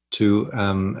 to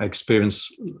experience,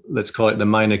 let's call it the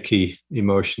minor key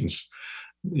emotions,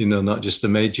 you know, not just the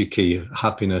major key,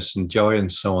 happiness and joy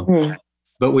and so on.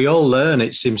 But we all learn,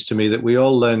 it seems to me, that we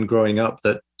all learn growing up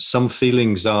that some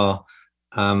feelings are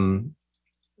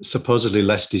supposedly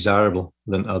less desirable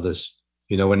than others.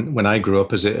 You know, when I grew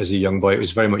up as a young boy, it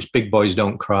was very much big boys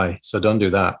don't cry, so don't do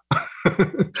that.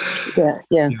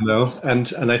 Yeah. You know,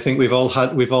 and I think we've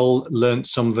all learned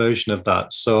some version of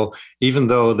that. So even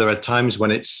though there are times when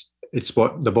it's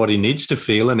what the body needs to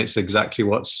feel and it's exactly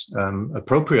what's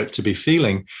appropriate to be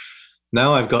feeling,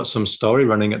 now I've got some story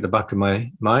running at the back of my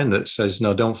mind that says,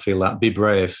 no, don't feel that. Be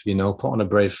brave, you know, put on a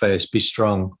brave face, be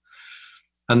strong.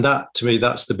 And that, to me,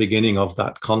 that's the beginning of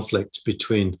that conflict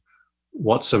between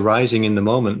what's arising in the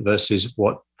moment versus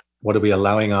what are we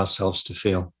allowing ourselves to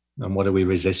feel and what are we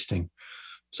resisting.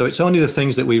 So it's only the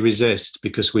things that we resist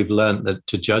because we've learned that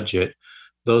to judge it,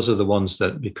 those are the ones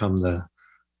that become the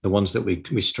ones that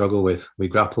we struggle with, we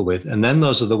grapple with. And then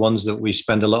those are the ones that we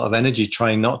spend a lot of energy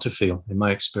trying not to feel, in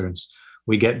my experience.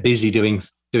 We get busy doing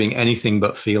anything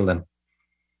but feel them.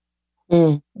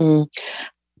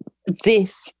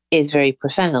 This is very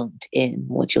profound in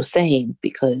what you're saying,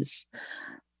 because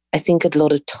I think a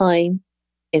lot of time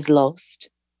is lost,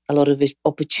 a lot of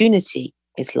opportunity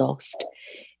is lost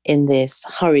in this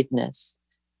hurriedness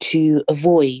to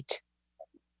avoid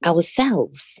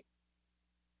ourselves.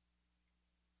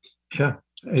 Yeah.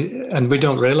 And we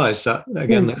don't realize that,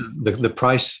 again, the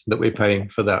price that we're paying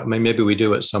for that. I mean, maybe we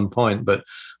do at some point, but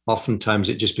oftentimes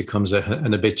it just becomes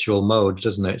an habitual mode,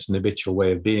 doesn't it? It's an habitual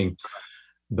way of being.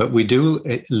 But we do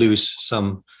lose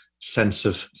some sense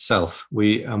of self.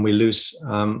 We lose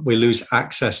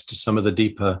access to some of the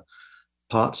deeper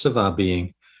parts of our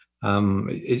being.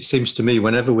 It seems to me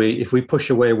if we push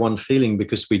away one feeling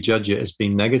because we judge it as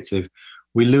being negative,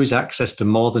 we lose access to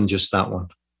more than just that one.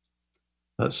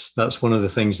 That's one of the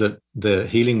things that the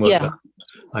healing work that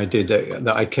I did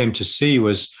that I came to see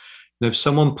was, if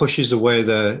someone pushes away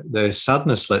their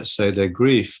sadness, let's say their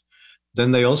grief,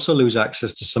 then they also lose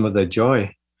access to some of their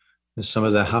joy and some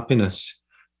of their happiness,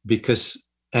 because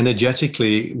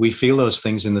energetically we feel those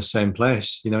things in the same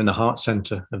place, you know, in the heart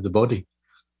center of the body.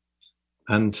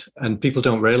 And people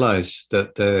don't realize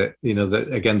that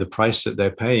the price that they're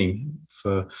paying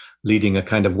for leading a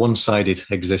kind of one-sided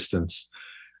existence.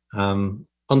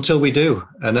 Until we do.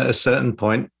 And at a certain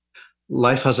point,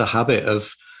 life has a habit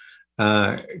of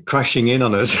crashing in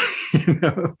on us, you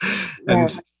know,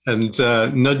 and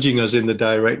nudging us in the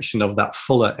direction of that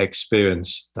fuller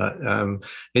experience.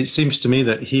 It seems to me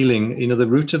that healing, you know, the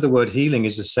root of the word healing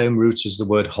is the same root as the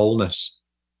word wholeness.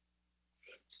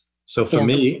 So for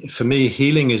me,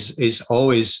 healing is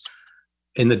always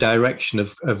in the direction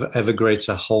of ever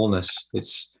greater wholeness.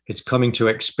 It's coming to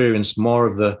experience more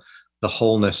of the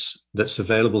wholeness that's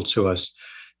available to us.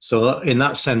 So in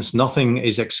that sense, nothing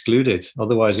is excluded.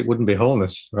 Otherwise, it wouldn't be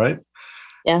wholeness, right?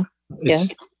 Yeah.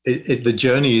 The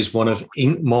journey is one of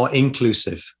more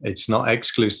inclusive. It's not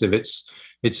exclusive. It's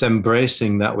It's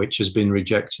embracing that which has been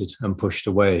rejected and pushed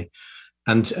away.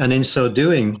 And in so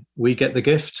doing, we get the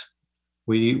gift.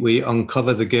 We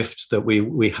uncover the gift that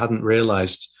we hadn't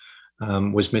realized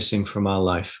was missing from our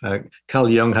life. Carl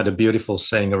Jung had a beautiful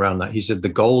saying around that. He said, the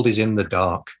gold is in the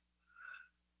dark.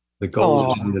 The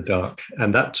gold is in the dark.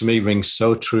 And that to me rings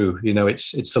so true. You know,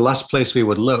 it's the last place we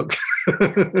would look.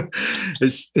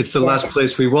 it's the last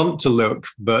place we want to look.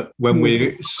 But when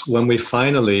we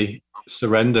finally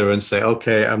surrender and say,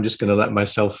 okay, I'm just going to let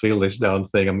myself feel this down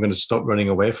thing, I'm going to stop running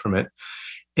away from it.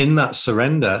 In that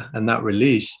surrender and that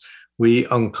release, we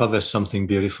uncover something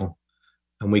beautiful,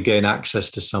 and we gain access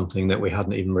to something that we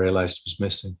hadn't even realized was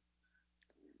missing.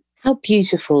 How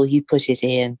beautiful you put it,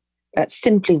 Ian. That's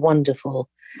simply wonderful.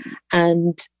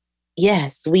 And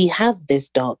yes, we have this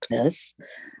darkness,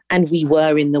 and we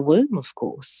were in the womb, of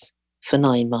course, for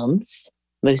 9 months,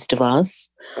 most of us,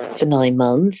 for 9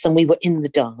 months, and we were in the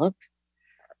dark.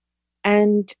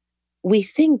 And we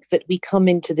think that we come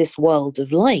into this world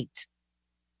of light,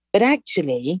 but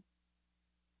actually,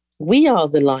 we are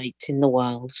the light in the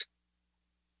world.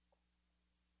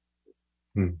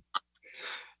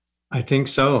 I think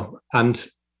so. And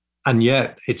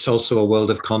yet it's also a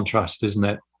world of contrast, isn't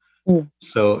it?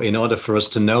 So in order for us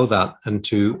to know that and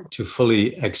to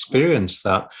fully experience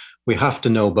that, we have to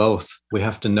know both. We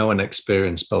have to know and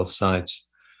experience both sides.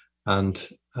 And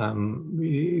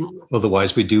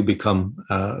otherwise we do become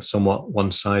somewhat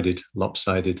one-sided,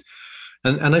 lopsided.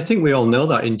 And I think we all know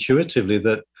that intuitively,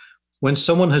 that when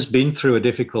someone has been through a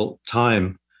difficult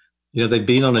time, you know, they've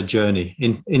been on a journey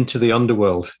into the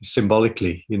underworld,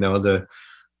 symbolically, you know, the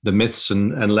myths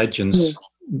and legends,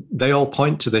 they all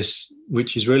point to this,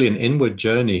 which is really an inward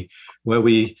journey where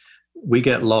we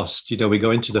get lost. You know, we go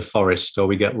into the forest or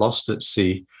we get lost at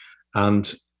sea,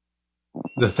 and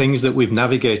the things that we've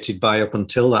navigated by up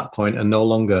until that point are no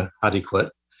longer adequate.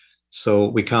 So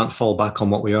we can't fall back on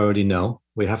what we already know.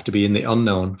 We have to be in the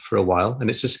unknown for a while. And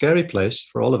it's a scary place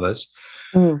for all of us.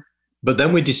 But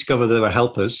then we discover there are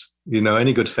helpers. You know,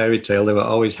 any good fairy tale, there are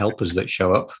always helpers that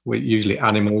show up, usually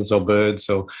animals or birds,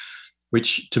 or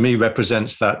which to me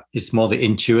represents that it's more the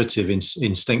intuitive,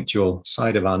 instinctual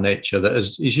side of our nature that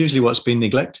is usually what's been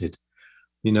neglected.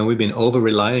 You know, we've been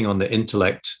over-relying on the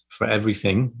intellect for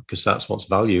everything because that's what's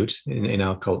valued in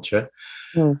our culture.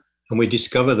 And we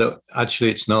discover that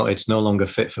actually it's no longer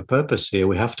fit for purpose here.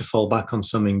 We have to fall back on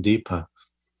something deeper.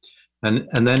 And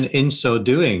then in so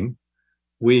doing,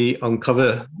 we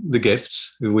uncover the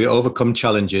gifts, we overcome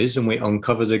challenges, and we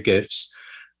uncover the gifts.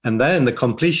 And then the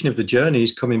completion of the journey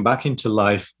is coming back into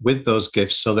life with those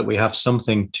gifts so that we have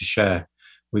something to share.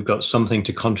 We've got something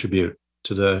to contribute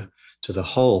to the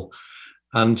whole.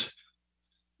 And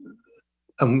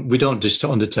we don't just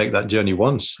undertake that journey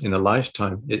once in a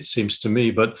lifetime, it seems to me.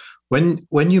 But when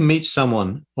you meet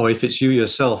someone, or if it's you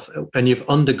yourself, and you've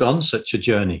undergone such a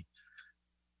journey,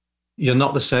 you're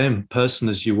not the same person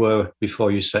as you were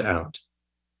before you set out.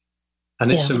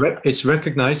 And it's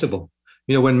recognizable.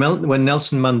 You know, when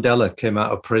Nelson Mandela came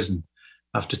out of prison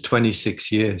after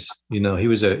 26 years, you know, he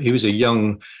was a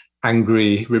young,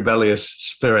 angry, rebellious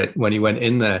spirit when he went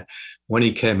in there. When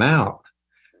he came out,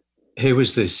 he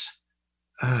was this.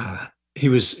 He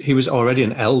was already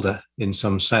an elder in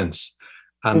some sense,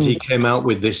 and he came out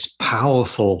with this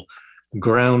powerful,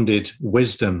 grounded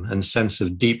wisdom and sense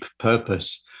of deep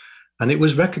purpose. And it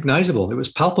was recognizable. It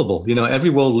was palpable. You know,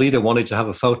 every world leader wanted to have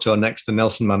a photo next to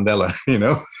Nelson Mandela, you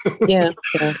know? Yeah.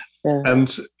 And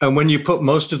when you put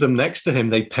most of them next to him,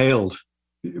 they paled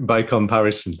by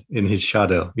comparison in his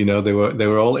shadow. You know, they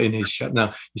were all in his shadow.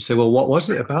 Now, you say, well, what was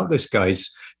it about this guy?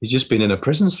 He's just been in a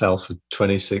prison cell for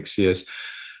 26 years.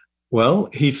 Well,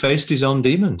 he faced his own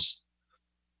demons.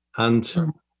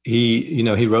 And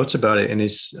he wrote about it in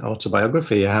his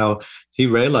autobiography, how he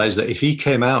realized that if he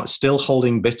came out still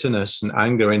holding bitterness and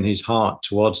anger in his heart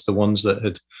towards the ones that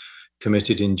had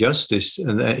committed injustice,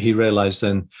 and that he realized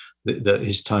then that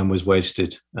his time was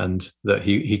wasted and that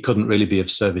he couldn't really be of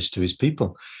service to his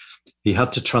people. He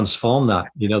had to transform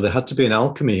that. You know, there had to be an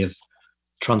alchemy of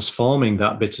transforming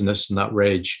that bitterness and that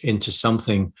rage into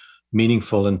something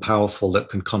meaningful and powerful that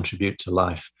can contribute to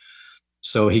life.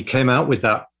 So he came out with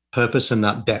that purpose and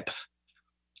that depth.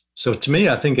 So to me,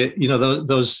 I think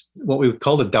those what we would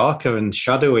call the darker and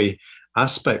shadowy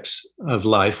aspects of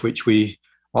life, which we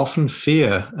often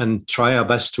fear and try our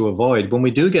best to avoid, when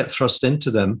we do get thrust into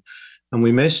them, and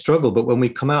we may struggle, but when we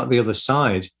come out the other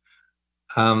side,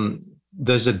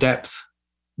 there's a depth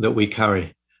that we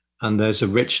carry, and there's a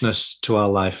richness to our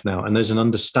life now, and there's an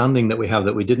understanding that we have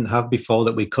that we didn't have before,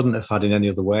 that we couldn't have had in any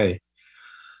other way.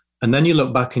 And then you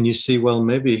look back and you see, well,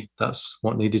 maybe that's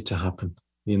what needed to happen.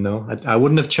 You know, I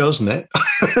wouldn't have chosen it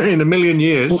in a million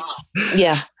years.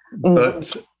 Yeah.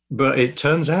 But it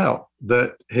turns out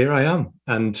that here I am,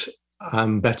 and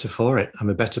I'm better for it. I'm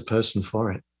a better person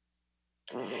for it.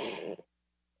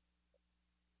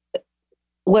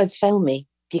 Words fail me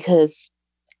because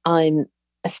I'm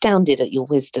astounded at your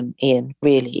wisdom, Ian,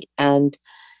 really. And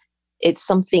it's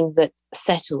something that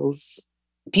settles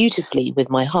beautifully with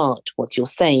my heart, what you're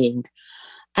saying,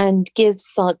 and gives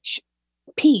such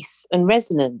peace and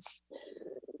resonance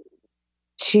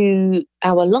to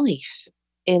our life,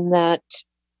 in that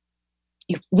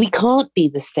we can't be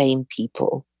the same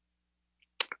people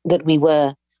that we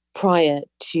were prior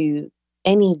to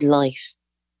any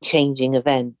life-changing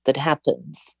event that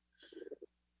happens.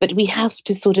 But we have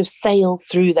to sort of sail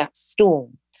through that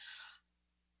storm.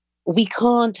 We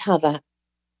can't have a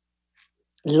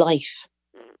life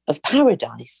of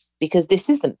paradise, because this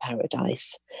isn't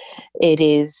paradise. It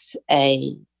is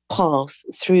a path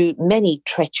through many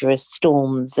treacherous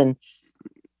storms and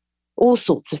all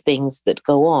sorts of things that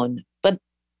go on. But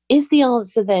is the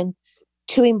answer then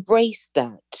to embrace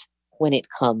that when it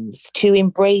comes, to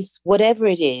embrace whatever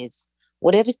it is,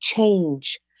 whatever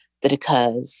change that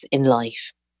occurs in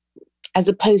life, as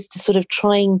opposed to sort of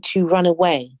trying to run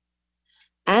away?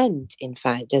 And in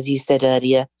fact, as you said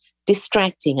earlier,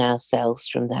 distracting ourselves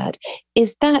from that.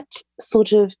 Is that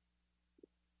sort of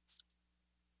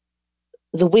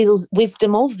the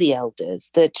wisdom of the elders,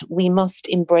 that we must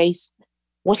embrace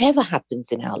whatever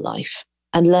happens in our life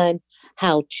and learn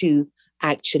how to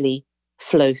actually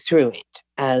flow through it,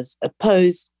 as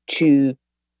opposed to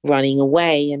running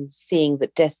away and seeing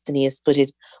that destiny has put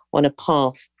it on a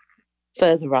path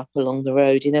further up along the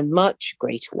road in a much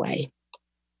greater way?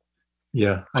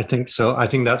 Yeah, I think so. I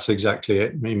think that's exactly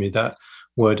it, Mimi. That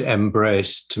word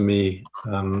embrace to me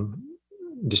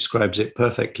describes it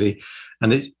perfectly.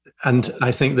 And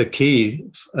I think the key,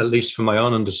 at least from my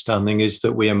own understanding, is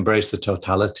that we embrace the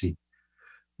totality,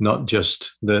 not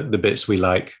just the bits we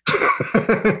like.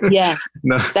 Yes,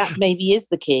 no. That maybe is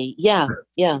the key. Yeah,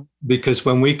 yeah. Because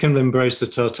when we can embrace the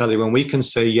totality, when we can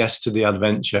say yes to the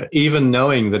adventure, even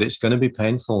knowing that it's going to be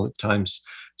painful at times,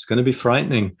 it's going to be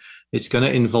frightening, it's going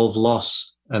to involve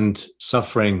loss and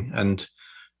suffering and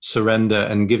surrender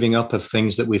and giving up of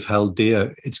things that we've held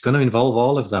dear, it's going to involve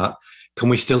all of that. Can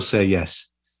we still say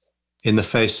yes in the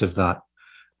face of that?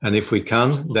 And if we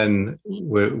can, then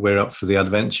we're up for the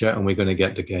adventure, and we're going to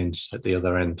get the gains at the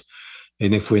other end.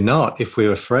 And if we're not, if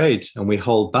we're afraid and we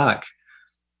hold back,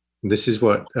 this is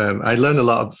what I learned a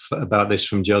lot about this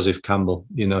from Joseph Campbell.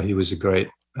 You know, he was a great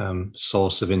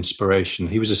source of inspiration.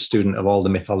 He was a student of all the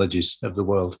mythologies of the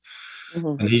world.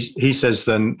 Mm-hmm. And he says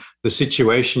then the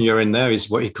situation you're in there is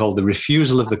what he called the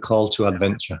refusal of the call to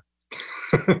adventure.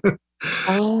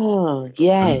 Oh,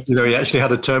 yes. You know, he actually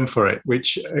had a term for it,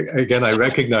 which again I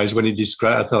recognized when he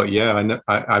described. I thought, yeah, I know,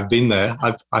 I've been there.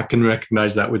 I can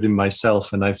recognize that within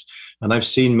myself, and I've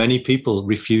seen many people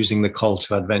refusing the call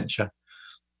to adventure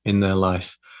in their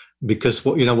life, because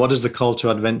what does the call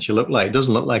to adventure look like? It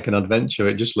doesn't look like an adventure.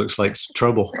 It just looks like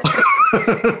trouble.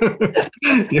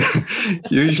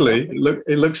 Usually,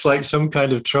 it looks like some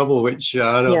kind of trouble, which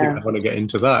I don't think I want to get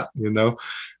into that.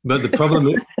 But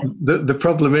the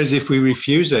problem is if we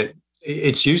refuse it,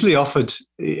 it's usually offered.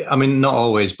 I mean, not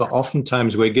always, but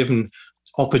oftentimes we're given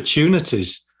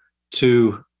opportunities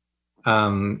to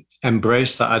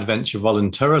embrace that adventure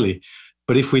voluntarily.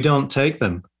 But if we don't take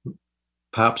them,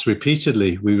 perhaps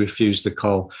repeatedly, we refuse the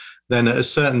call, then at a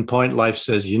certain point, life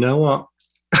says, you know what?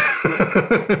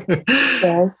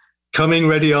 Yes. Coming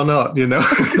ready or not,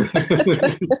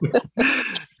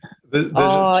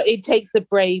 It takes a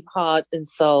brave heart and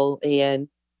soul, Ian,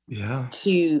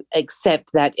 to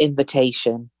accept that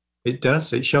invitation. It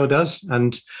does. It sure does.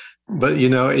 But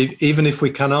even if we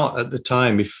cannot at the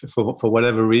time, if for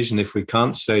whatever reason, if we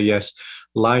can't say yes,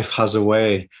 life has a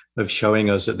way of showing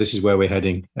us that this is where we're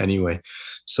heading anyway.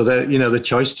 So that, the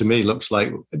choice to me looks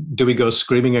like, do we go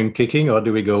screaming and kicking, or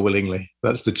do we go willingly?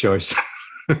 That's the choice.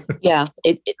 Yeah,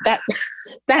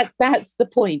 that's the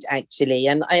point, actually.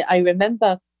 And I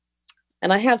remember,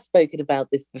 and I have spoken about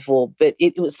this before, but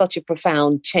it was such a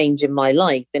profound change in my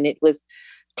life. And it was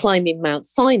climbing Mount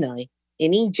Sinai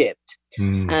in Egypt.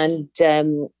 And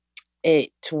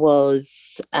it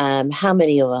was, how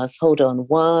many of us? Hold on.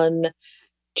 1,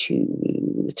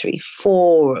 2, 3,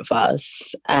 4 of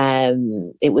us.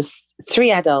 It was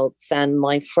 3 adults and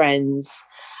my friend's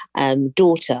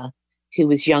daughter, who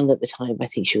was young at the time. I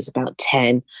think she was about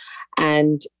 10.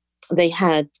 And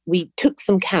we took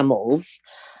some camels,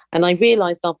 and I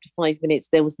realized after 5 minutes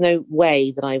there was no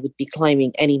way that I would be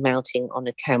climbing any mountain on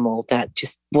a camel. That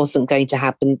just wasn't going to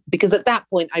happen, because at that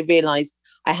point I realized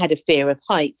I had a fear of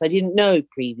heights. I didn't know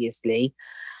previously.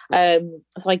 So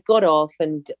I got off,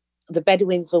 and the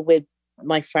Bedouins were with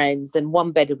my friends, and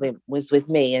one Bedouin was with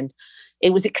me, and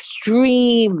it was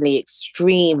extremely,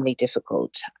 extremely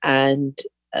difficult. And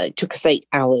it took us 8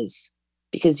 hours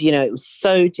because, it was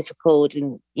so difficult,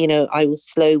 and, I was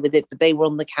slow with it, but they were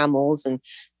on the camels and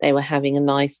they were having a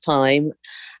nice time.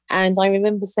 And I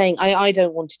remember saying, I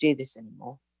don't want to do this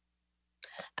anymore.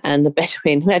 And the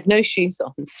Bedouin, who had no shoes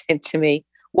on, said to me,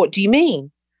 "What do you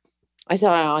mean?" I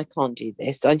said, I can't do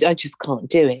this. I just can't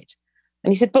do it.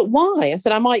 And he said, "But why?" I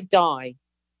said, "I might die."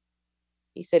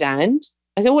 He said, "And?"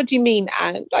 I said, "What do you mean,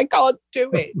 and? I can't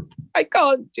do it. I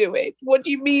can't do it. What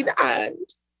do you mean,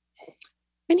 and?"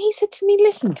 And he said to me,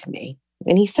 "Listen to me."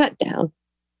 And he sat down,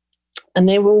 and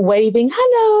they were all waving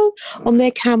hello on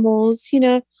their camels,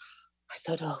 I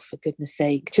thought, oh, for goodness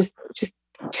sake, just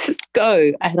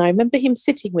go. And I remember him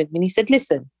sitting with me, and he said,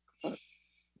 "Listen,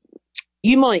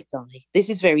 you might die. This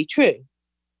is very true."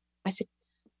 I said,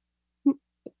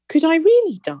 "Could I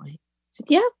really die?" He said,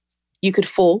 "Yeah, you could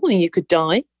fall and you could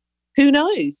die. Who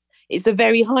knows? It's a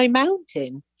very high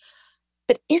mountain.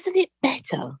 But isn't it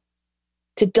better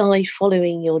to die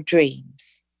following your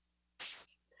dreams?"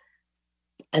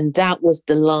 And that was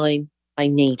the line I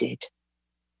needed.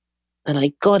 And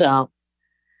I got up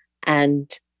and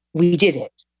we did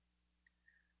it.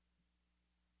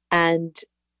 And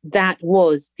that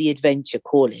was the adventure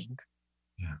calling.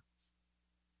 Yeah,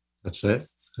 that's it.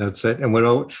 That's it. And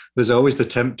there's always the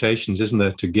temptations, isn't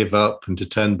there, to give up and to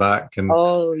turn back. And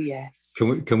oh, yes.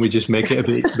 Can we just make it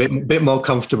a bit more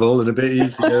comfortable and a bit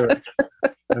easier?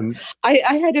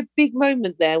 I had a big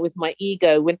moment there with my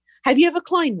ego. Have you ever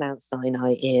climbed Mount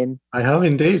Sinai, Ian? I have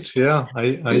indeed. Yeah,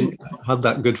 I had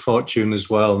that good fortune as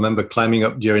well. I remember climbing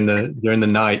up during the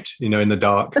night, in the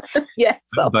dark, yes,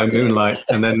 by moonlight,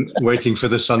 and then waiting for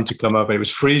the sun to come up. It was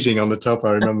freezing on the top,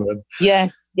 I remember.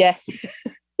 Yes.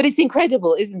 But it's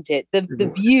incredible, isn't it?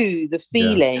 The view, the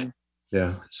feeling.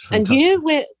 Yeah. And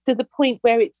where to the point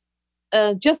where it's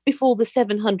just before the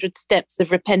 700 steps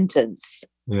of repentance.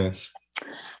 Yes.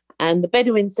 And the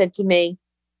Bedouin said to me,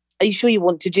 "Are you sure you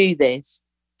want to do this?"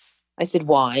 I said,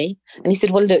 "Why?" And he said,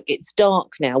 "Well, look, it's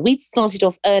dark now." We'd started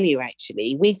off earlier,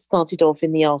 actually. We started off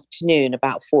in the afternoon,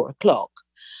 about 4:00.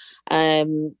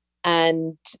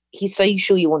 And he said, "Are you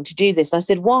sure you want to do this?" I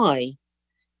said, "Why?"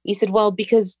 He said, "Well,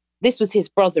 because..." This was his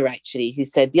brother, actually, who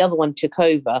said the other one took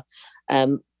over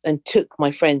and took my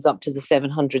friends up to the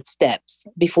 700 steps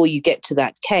before you get to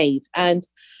that cave. And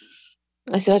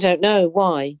I said, "I don't know.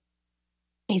 Why?"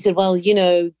 He said, "Well,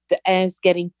 the air's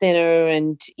getting thinner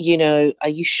and, are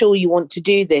you sure you want to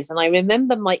do this?" And I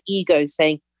remember my ego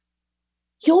saying,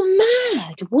 "You're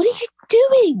mad. What are you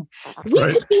doing? We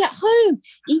could be at home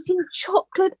eating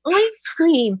chocolate ice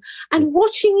cream and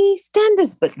watching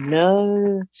EastEnders. But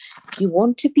no, you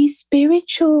want to be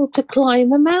spiritual, to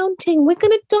climb a mountain. We're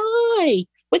going to die.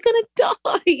 We're going to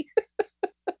die."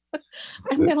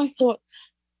 And then I thought,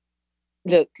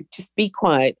 look, just be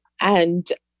quiet.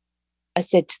 And I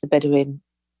said to the Bedouin,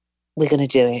 "We're going to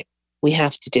do it. We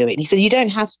have to do it." And he said, "You don't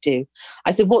have to."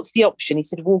 I said, "What's the option?" He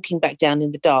said, "Walking back down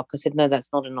in the dark." I said, "No,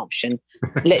 that's not an option.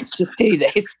 Let's just do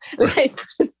this.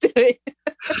 Let's just do it."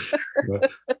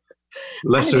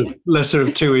 Lesser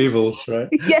of two evils, right?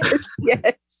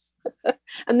 Yes.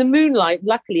 And the moonlight,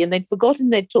 luckily, and they'd forgotten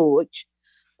their torch.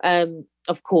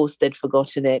 Of course, they'd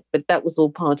forgotten it, but that was all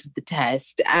part of the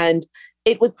test. And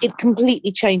it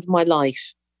completely changed my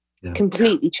life. Yeah.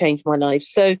 Completely changed my life.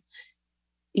 So,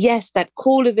 yes, that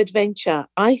call of adventure.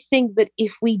 I think that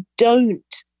if we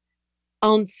don't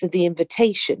answer the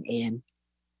invitation, Ian,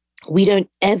 we don't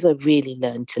ever really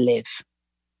learn to live.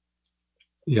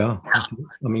 Yeah,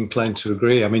 I'm inclined to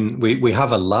agree. I mean, we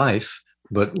have a life,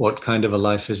 but what kind of a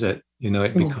life is it?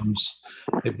 It becomes,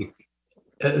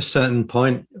 at a certain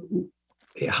point,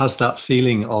 it has that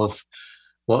feeling of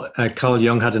what Carl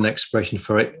Jung had an expression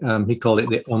for it. He called it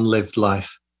the unlived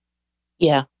life.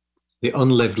 Yeah. The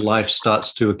unlived life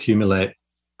starts to accumulate,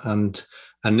 and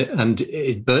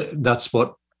that's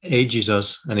what ages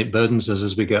us, and it burdens us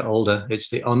as we get older.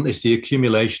 It's the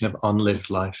accumulation of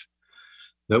unlived life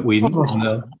that we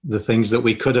know, the things that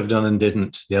we could have done and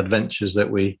didn't, the adventures that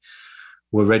we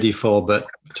were ready for but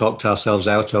talked ourselves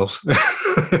out of.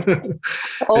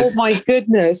 Oh my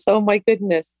goodness!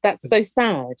 That's so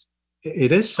sad.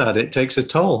 It is sad. It takes a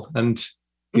toll, and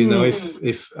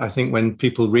if I think when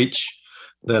people reach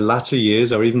their latter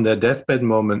years or even their deathbed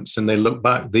moments and they look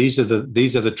back, these are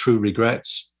the true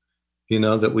regrets,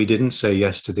 that we didn't say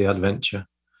yes to the adventure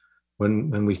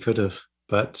when we could have.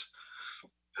 But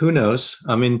who knows?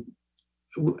 I mean,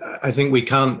 I think we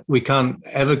can't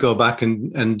ever go back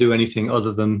and do anything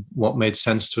other than what made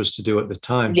sense to us to do at the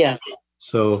time. Yeah.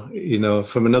 So,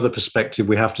 from another perspective,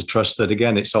 we have to trust that,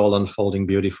 again, it's all unfolding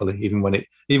beautifully. Even when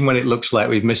it looks like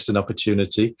we've missed an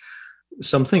opportunity,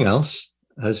 something else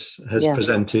has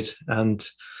presented, and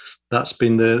that's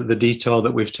been the detour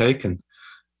that we've taken.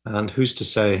 And who's to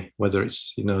say whether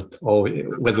it's, or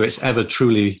whether it's ever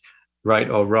truly right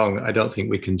or wrong? I don't think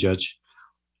we can judge.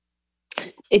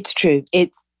 It's true.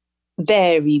 It's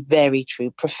very, very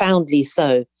true. Profoundly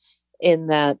so, in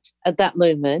that at that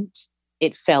moment,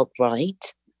 it felt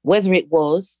right. Whether it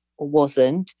was or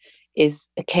wasn't is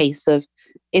a case of,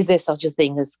 is there such a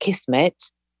thing as kismet?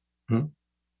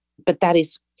 But that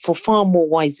is for far more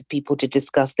wiser people to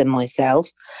discuss than myself.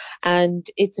 And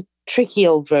it's a tricky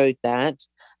old road, that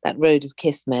road of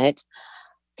kismet.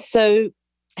 So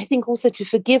I think also to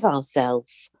forgive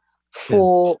ourselves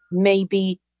for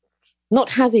maybe not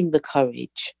having the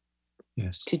courage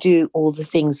to do all the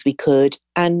things we could.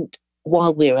 And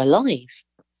while we're alive,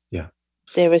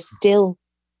 there are still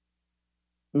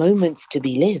moments to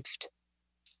be lived.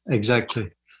 Exactly.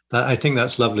 I think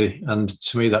that's lovely. And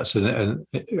to me, that's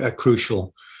a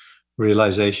crucial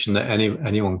realization that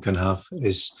anyone can have,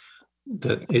 is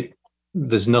that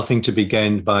there's nothing to be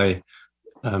gained by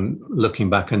looking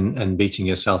back and beating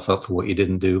yourself up for what you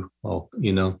didn't do, or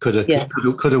coulda,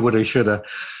 woulda, shoulda.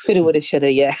 Coulda, woulda, shoulda.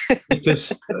 Yeah.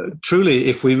 Because truly,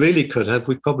 if we really could have,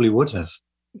 we probably would have.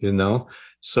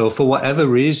 So for whatever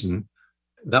reason,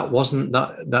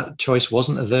 that choice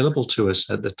wasn't available to us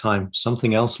at the time.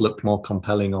 Something else looked more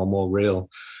compelling or more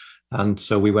real, and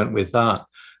so we went with that.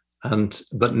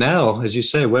 But now, as you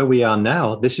say, where we are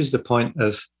now, this is the point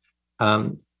of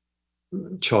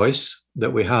choice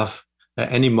that we have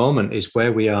at any moment, is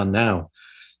where we are now.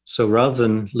 So rather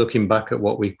than looking back at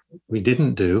what we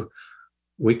didn't do,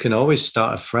 we can always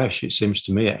start afresh. It seems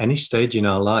to me, at any stage in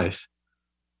our life,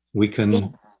 we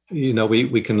can,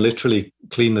 we can literally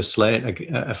clean the slate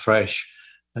afresh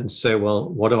and say, well,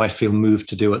 what do I feel moved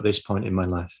to do at this point in my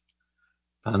life?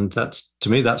 And that's, to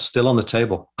me, that's still on the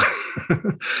table.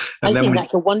 I think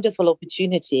that's a wonderful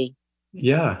opportunity.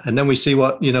 Yeah. And then we see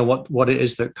what it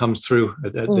is that comes through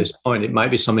at this point. It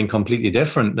might be something completely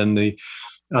different than the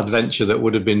adventure that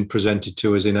would have been presented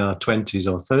to us in our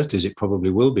 20s or 30s. It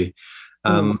probably will be.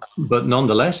 But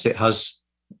nonetheless, it has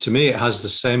the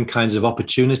same kinds of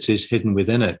opportunities hidden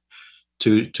within it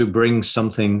to bring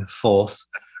something forth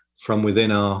from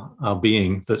within our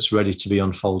being that's ready to be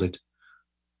unfolded.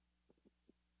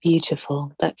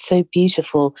 Beautiful. That's so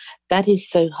beautiful. That is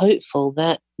so hopeful,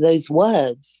 that those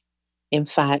words, in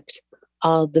fact,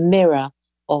 are the mirror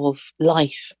of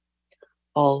life,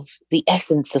 of the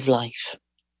essence of life,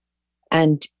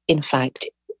 and in fact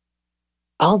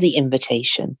are the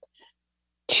invitation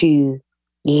to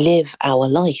live our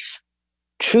life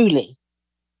truly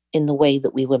in the way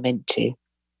that we were meant to.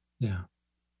 Yeah,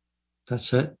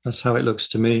 that's it. That's how it looks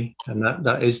to me. And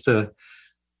that is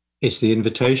it's the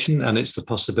invitation, and it's the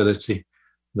possibility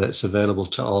that's available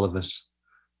to all of us.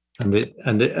 And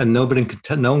no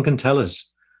one can tell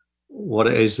us what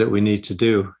it is that we need to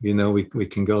do. We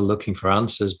can go looking for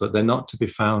answers, but they're not to be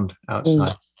found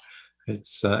outside.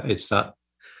 It's that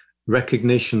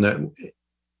recognition that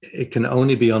it can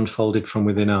only be unfolded from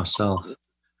within ourselves.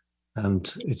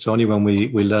 And it's only when we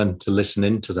learn to listen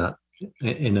into that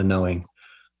inner knowing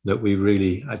that we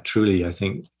really, I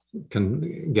think,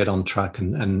 can get on track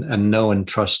and know and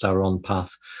trust our own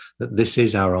path, that this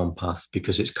is our own path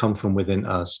because it's come from within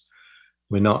us.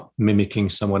 We're not mimicking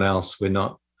someone else. We're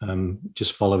not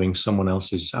just following someone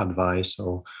else's advice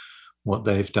or what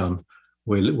they've done.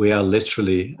 We are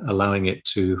literally allowing it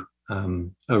to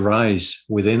arise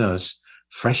within us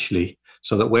freshly,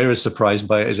 so that we're as surprised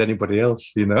by it as anybody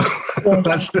else,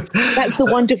 Yes. That's the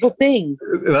wonderful thing.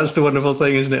 That's the wonderful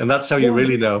thing, isn't it? And that's how you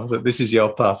really know that this is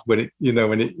your path, when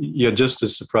you're just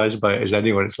as surprised by it as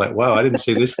anyone. It's like, wow, I didn't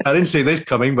see this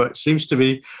coming, but it seems to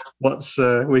be what's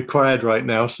required right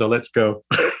now. So let's go.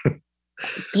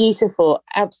 Beautiful,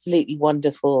 absolutely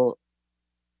wonderful,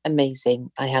 amazing,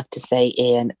 I have to say,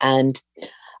 Ian. And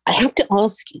I have to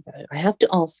ask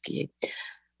you,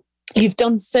 you've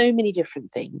done so many different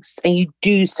things, and you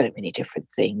do so many different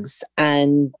things,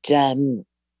 and the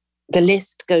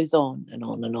list goes on and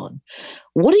on and on.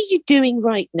 What are you doing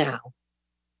right now?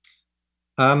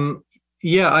 I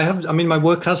have. I mean, my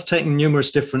work has taken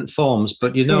numerous different forms,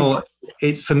 but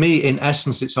for me, in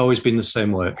essence, it's always been the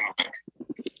same work,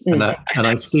 and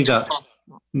I see that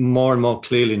more and more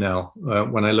clearly now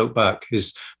when I look back.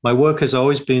 Is my work has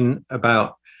always been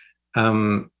about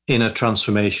inner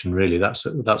transformation, really. That's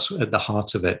at the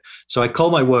heart of it. So I call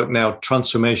my work now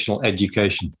transformational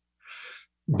education.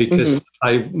 because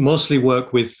I mostly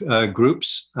work with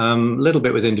groups, a little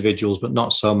bit with individuals, but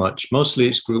not so much. Mostly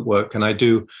it's group work, and I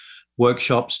do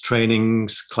workshops,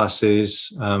 trainings,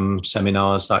 classes,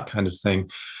 seminars, that kind of thing.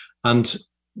 And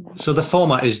so the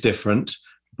format is different,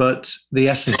 but the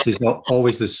essence is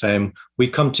always the same. We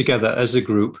come together as a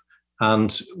group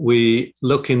and we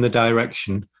look in the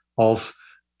direction of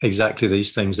exactly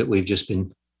these things that we've just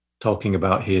been talking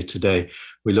about here today.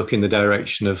 We look in the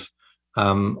direction of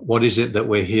what is it that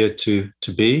we're here to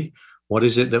be? What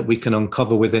is it that we can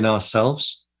uncover within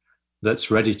ourselves that's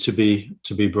ready to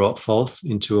be brought forth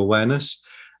into awareness?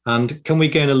 And can we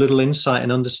gain a little insight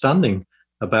and understanding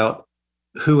about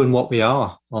who and what we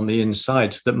are on the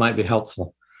inside that might be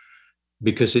helpful?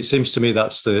 Because it seems to me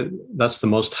that's the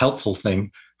most helpful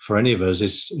thing for any of us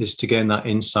is to gain that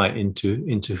insight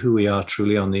into who we are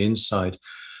truly on the inside.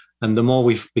 And the more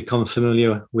we've become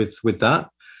familiar with that,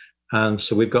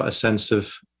 so we've got a sense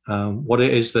of what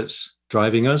it is that's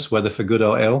driving us, whether for good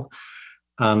or ill,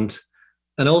 and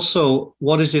also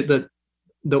what is it that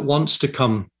wants to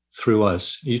come through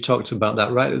us. You talked about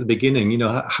that right at the beginning. You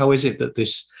know, how is it that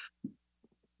this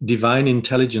divine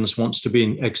intelligence wants to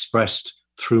be expressed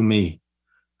through me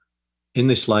in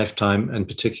this lifetime, and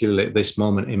particularly at this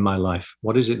moment in my life?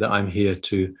 What is it that I'm here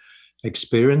to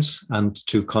experience and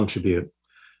to contribute?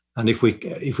 And if we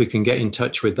can get in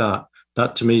touch with that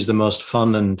to me is the most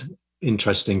fun and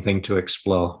interesting thing to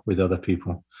explore with other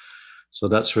people. So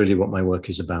that's really what my work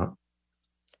is about.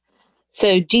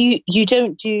 So you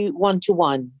don't do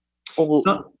one-to-one? Or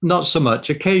not so much.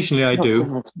 Occasionally I do,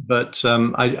 so but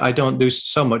I don't do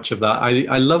so much of that.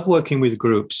 I love working with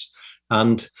groups,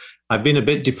 and I've been a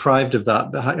bit deprived of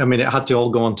that. I mean, it had to all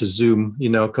go onto Zoom,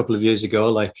 a couple of years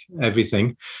ago, like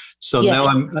everything. So yes.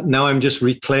 now I'm just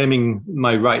reclaiming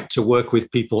my right to work with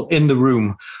people in the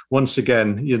room once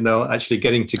again. Actually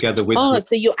getting together with. Oh,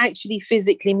 so you're actually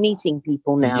physically meeting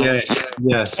people now? Yes,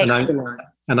 excellent.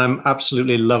 And I'm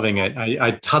absolutely loving it.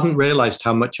 I hadn't realized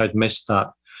how much I'd missed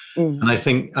that. And I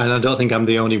don't think I'm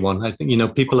the only one. I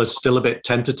think people are still a bit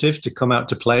tentative to come out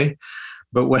to play.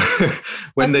 But when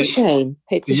That's a shame.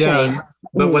 It's a shame.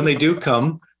 But when they do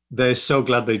come, they're so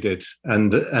glad they did,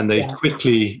 and they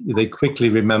quickly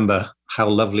remember how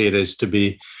lovely it is to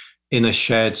be in a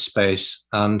shared space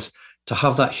and to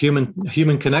have that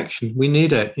human connection. We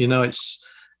need it.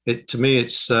 To me,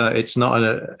 it's not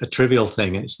a trivial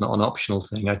thing. It's not an optional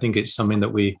thing. I think it's something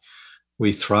that we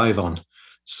thrive on.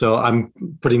 So I'm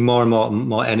putting more and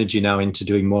more energy now into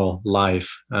doing more live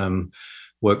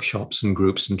workshops and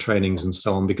groups and trainings and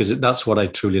so on, because that's what I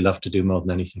truly love to do more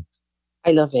than anything.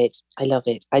 I love it. I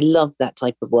love that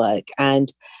type of work.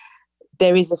 And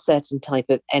there is a certain type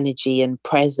of energy and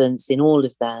presence in all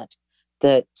of that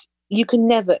you can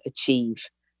never achieve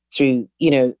through,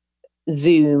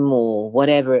 Zoom or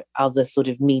whatever other sort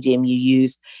of medium you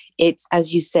use. It's,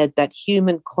 as you said, that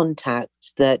human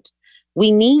contact that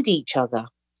we need each other.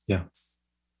 Yeah.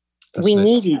 We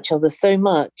need each other so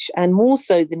much, and more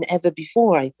so than ever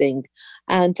before, I think.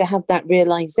 And to have that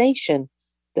realization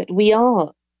that we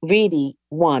are really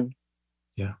one.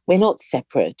 Yeah. We're not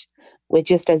separate. We're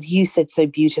just, as you said so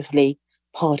beautifully,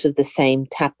 part of the same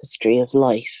tapestry of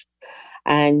life.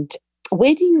 And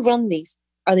where do you run these?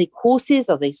 Are they courses?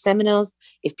 Are they seminars?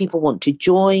 If people want to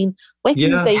join, where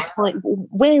can they find?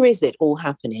 Where is it all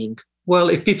happening? Well,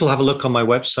 if people have a look on my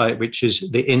website, which is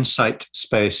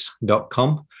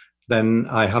theinsightspace.com, then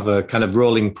I have a kind of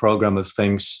rolling program of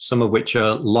things, some of which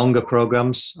are longer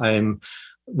programs. I'm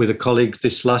with a colleague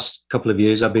this last couple of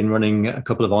years. I've been running a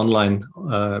couple of online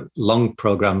long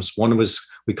programs. One was,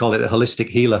 we call it the Holistic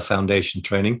Healer Foundation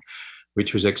training,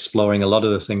 which was exploring a lot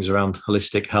of the things around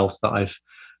holistic health that I've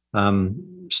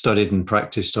studied and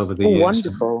practiced over the years.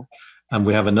 Wonderful. And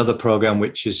we have another program,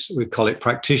 which is, we call it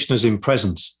Practitioners in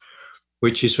Presence,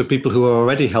 which is for people who are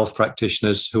already health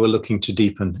practitioners who are looking to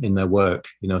deepen in their work,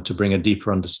 to bring a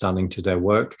deeper understanding to their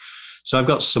work. So I've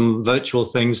got some virtual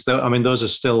things, those are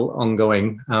still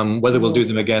ongoing. Whether we'll do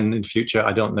them again in future,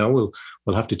 I don't know.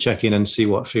 We'll have to check in and see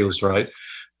what feels right.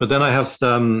 But then I have,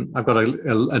 I've got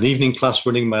an evening class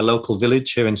running in my local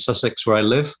village here in Sussex where I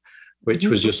live, which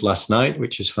was just last night,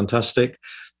 which is fantastic.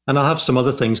 And I'll have some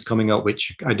other things coming up,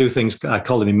 which I do things, I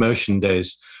call them immersion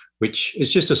days, which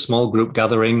is just a small group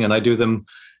gathering. And I do them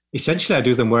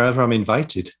wherever I'm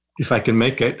invited, if I can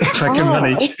make it, if I can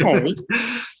manage. Okay.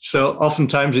 So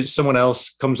oftentimes it's someone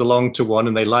else comes along to one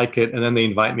and they like it, and then they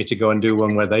invite me to go and do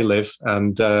one where they live.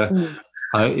 And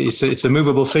it's a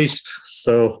movable feast.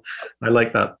 So I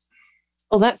like that.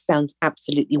 Oh, that sounds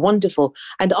absolutely wonderful.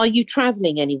 And are you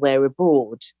traveling anywhere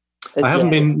abroad? as I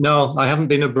haven't yet? been, no, I haven't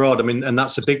been abroad. I mean, and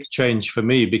that's a big change for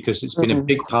me because it's been a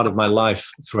big part of my life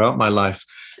throughout my life.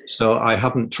 So I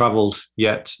haven't traveled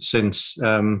yet since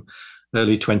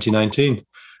early 2019.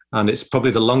 And it's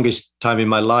probably the longest time in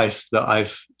my life that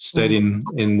I've stayed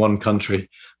in one country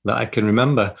that I can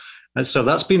remember. And so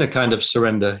that's been a kind of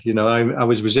surrender. You know, I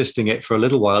was resisting it for a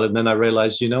little while, and then I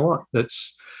realized, you know what,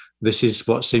 this is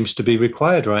what seems to be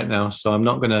required right now. So I'm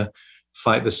not going to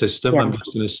fight the system. I'm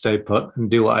just going to stay put and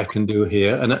do what I can do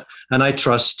here. And I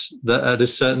trust that at a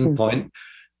certain point,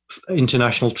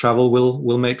 international travel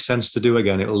will make sense to do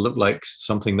again. It will look like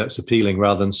something that's appealing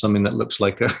rather than something that looks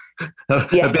like a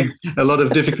lot of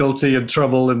difficulty and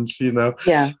trouble and, you know.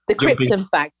 Yeah, the Krypton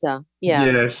factor. Yeah.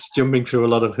 Yes, jumping through a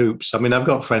lot of hoops. I mean, I've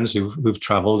got friends who've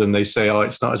traveled and they say, oh,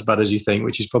 it's not as bad as you think,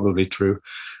 which is probably true.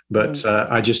 But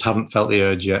I just haven't felt the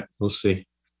urge yet. We'll see.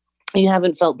 You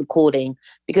haven't felt the calling,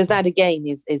 because that again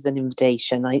is an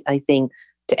invitation. I think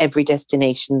to every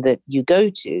destination that you go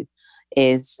to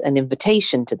is an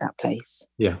invitation to that place.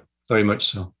 Yeah, very much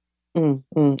so.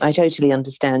 I totally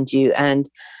understand you. And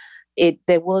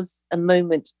there was a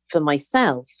moment for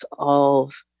myself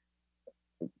of,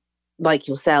 like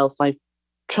yourself, I've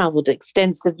traveled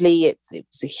extensively.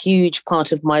 It's a huge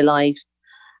part of my life.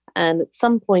 And at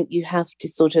some point you have to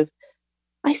sort of,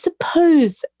 I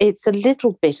suppose it's a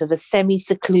little bit of a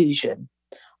semi-seclusion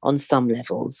on some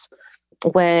levels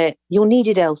where you're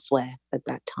needed elsewhere at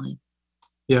that time.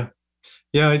 Yeah.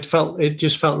 Yeah, it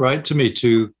just felt right to me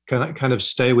to kind of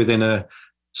stay within a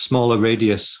smaller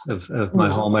radius of my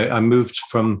home. I moved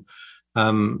from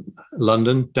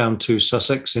London down to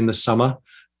Sussex in the summer,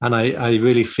 and I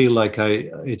really feel like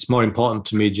it's more important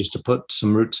to me just to put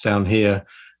some roots down here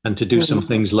and to do some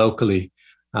things locally.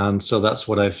 And so that's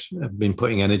what I've been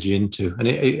putting energy into. And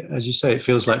as you say, it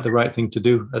feels like the right thing to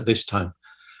do at this time.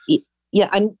 Yeah,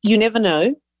 and you never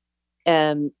know.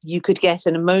 You could get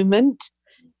in a moment,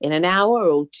 in an hour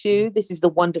or two. This is the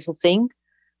wonderful thing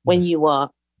when you are,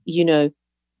 you know,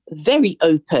 very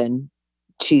open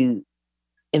to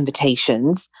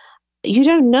invitations. You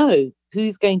don't know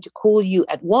who's going to call you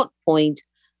at what point,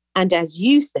 and as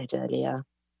you said earlier,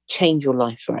 change your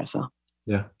life forever.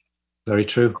 Yeah, very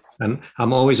true. And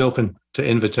I'm always open to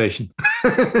invitation.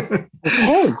 Okay,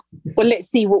 well, let's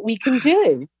see what we can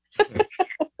do.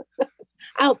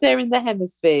 Out there in the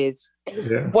hemispheres.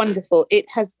 Yeah. Wonderful. It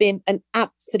has been an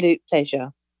absolute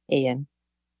pleasure, Ian.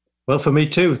 Well, for me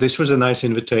too. This was a nice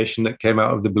invitation that came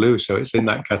out of the blue, so it's in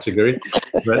that category.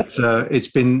 But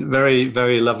it's been very,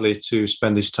 very lovely to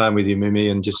spend this time with you, Mimi,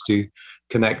 and just to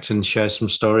connect and share some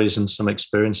stories and some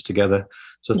experience together.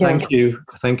 So thank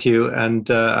you. And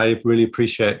I really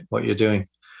appreciate what you're doing.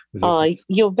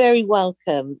 You're very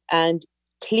welcome. And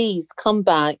please come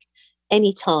back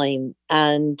anytime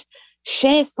and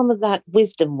share some of that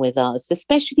wisdom with us,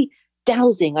 especially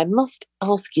dowsing. I must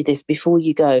ask you this before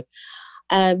you go.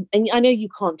 And I know you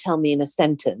can't tell me in a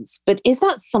sentence, but is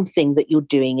that something that you're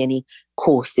doing any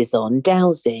courses on,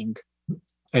 dowsing?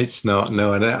 It's not,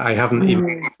 no. And I haven't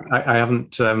even, I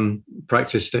haven't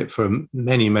practiced it for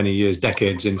many, many years,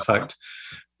 decades, in fact.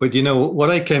 But, you know, what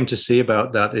I came to see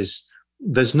about that is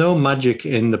there's no magic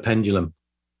in the pendulum.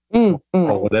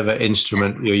 Or whatever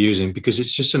instrument you're using, because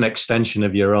it's just an extension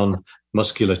of your own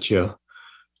musculature,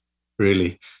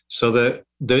 really. So the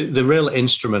real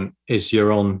instrument is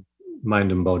your own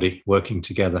mind and body working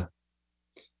together.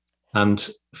 And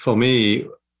for me,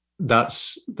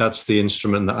 that's the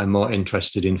instrument that I'm more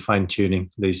interested in fine-tuning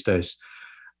these days.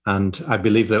 And I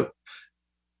believe that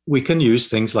we can use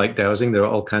things like dowsing. There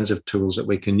are all kinds of tools that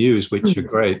we can use, which are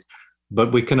great.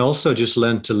 But we can also just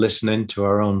learn to listen into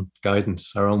our own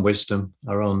guidance, our own wisdom,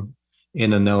 our own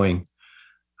inner knowing.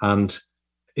 And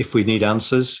if we need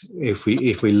answers, if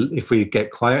we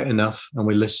get quiet enough and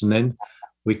we listen in,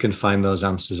 we can find those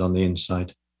answers on the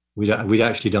inside. We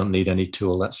actually don't need any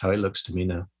tool. That's how it looks to me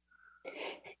now.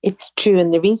 It's true.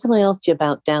 And the reason I asked you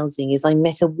about dowsing is I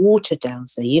met a water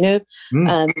dowser, you know.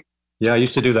 Yeah, I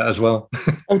used to do that as well.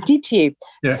 Oh, did you?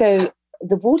 Yeah. So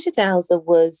the water dowser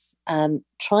was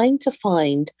trying to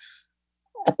find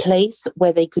a place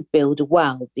where they could build a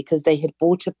well, because they had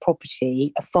bought a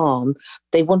property, a farm.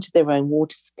 They wanted their own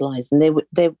water supplies, and they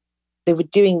were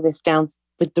doing this down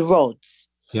with the rods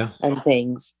and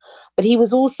things. But he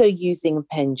was also using a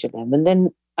pendulum. And then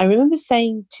I remember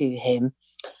saying to him,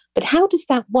 "But how does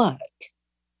that work?"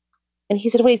 And he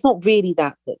said, "Well, it's not really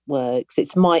that works.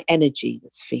 It's my energy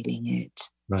that's feeling it."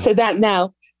 Right. So that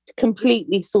now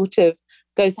completely sort of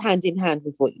goes hand in hand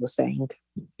with what you're saying.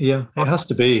 Yeah, it has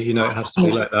to be, you know, it has to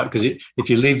be like that, because if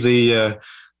you leave the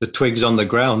the twigs on the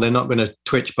ground, they're not going to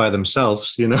twitch by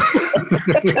themselves, you know.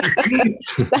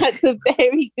 That's a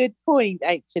very good point,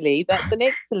 actually. That's an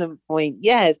excellent point.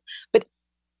 Yes. But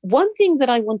one thing that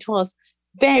I want to ask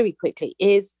very quickly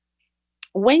is,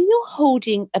 when you're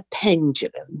holding a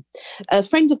pendulum, a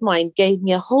friend of mine gave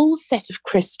me a whole set of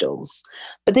crystals,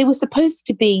 but they were supposed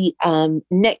to be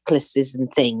necklaces and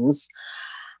things.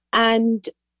 And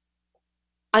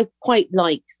I quite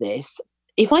like this.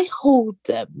 If I hold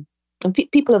them, and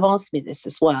people have asked me this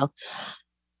as well,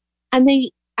 and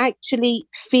they actually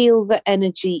feel the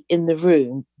energy in the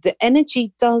room, the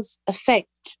energy does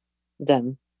affect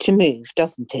them to move,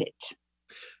 doesn't it?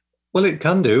 Well, it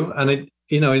can do. And I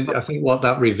think what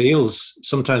that reveals,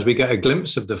 sometimes we get a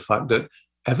glimpse of the fact that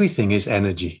everything is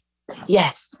energy.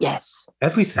 Yes, yes.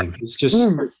 Everything. It's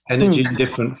just energy in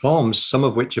different forms, some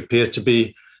of which appear to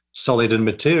be solid and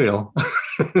material.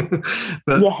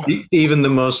 But even the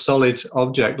most solid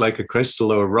object, like a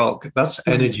crystal or a rock, that's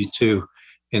energy too,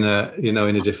 in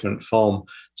a different form.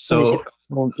 So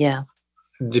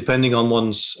depending on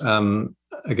one's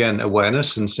again,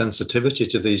 awareness and sensitivity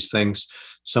to these things,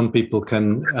 some people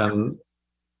can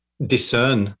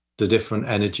discern the different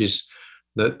energies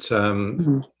that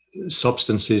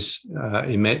substances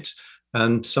emit,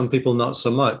 and some people not so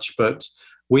much. But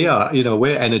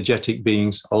we're energetic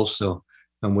beings also,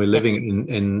 and we're living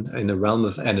in a realm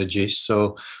of energy.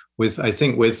 So with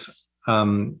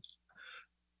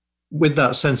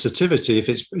that sensitivity,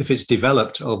 if it's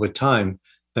developed over time,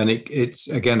 then it's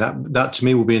again, that to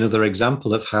me will be another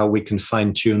example of how we can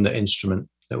fine tune the instrument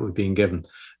that we're being given.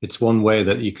 It's one way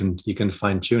that you can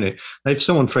fine tune it. If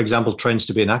someone, for example, trains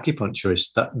to be an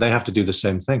acupuncturist, that they have to do the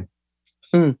same thing.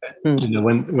 When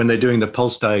they're doing the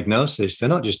pulse diagnosis, they're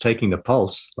not just taking the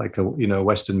pulse like a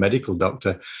Western medical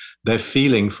doctor. They're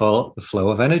feeling for the flow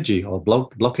of energy, or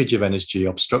blockage of energy,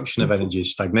 obstruction of energy,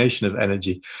 stagnation of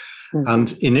energy.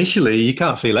 And initially, you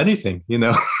can't feel anything.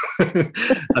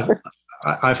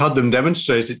 I've had them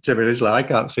demonstrate it to me. It's like, I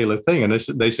can't feel a thing. And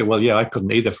they say, well, yeah, I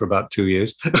couldn't either for about 2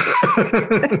 years.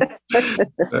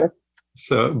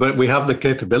 But we have the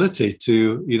capability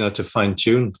to fine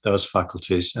tune those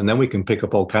faculties. And then we can pick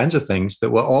up all kinds of things that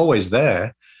were always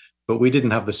there, but we didn't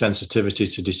have the sensitivity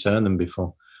to discern them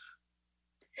before.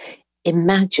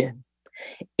 Imagine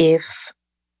if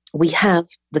we have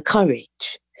the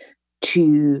courage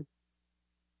to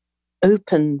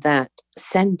open that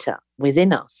center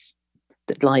within us,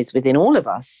 that lies within all of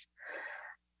us,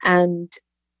 and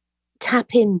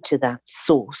tap into that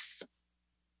source.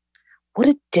 What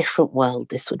a different world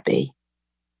this would be.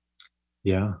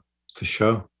 Yeah, for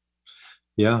sure.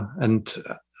 Yeah. And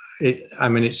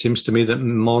it seems to me that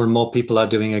more and more people are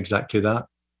doing exactly that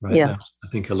right now. I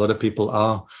think a lot of people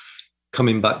are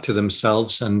coming back to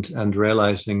themselves and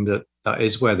realizing that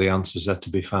is where the answers are to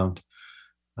be found.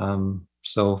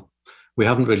 So we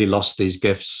haven't really lost these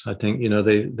gifts. I think,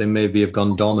 they maybe have gone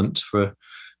dormant for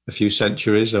a few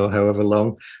centuries or however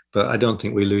long, but I don't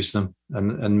think we lose them.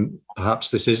 And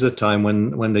perhaps this is the time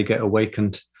when they get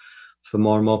awakened for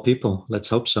more and more people. Let's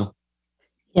hope so.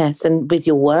 Yes, and with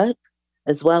your work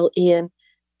as well, Ian,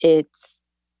 it's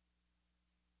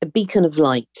a beacon of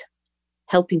light,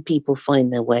 helping people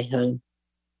find their way home.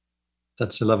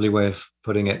 That's a lovely way of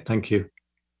putting it. Thank you.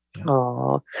 Yeah.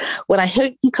 Oh, well, I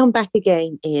hope you come back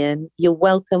again, Ian. You're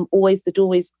welcome. Always, the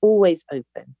door is always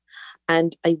open.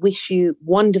 And I wish you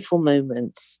wonderful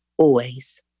moments,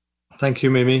 always. Thank you,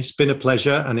 Mimi. It's been a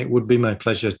pleasure, and it would be my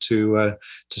pleasure to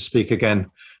speak again.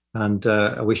 And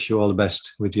I wish you all the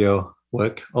best with your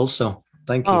work also.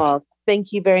 Thank you. Oh,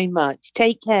 thank you very much.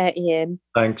 Take care, Ian.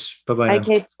 Thanks. Bye-bye.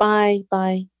 Okay, bye.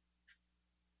 Bye.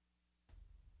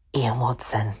 Ian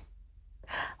Watson.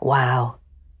 Wow.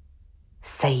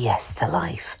 Say yes to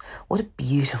life. What a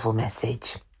beautiful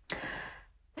message.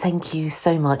 Thank you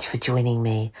so much for joining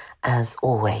me, as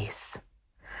always.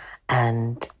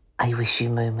 And I wish you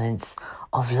moments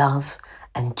of love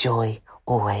and joy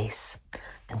always.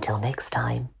 Until next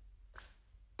time,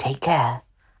 take care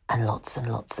and lots of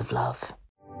love.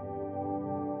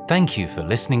 Thank you for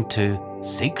listening to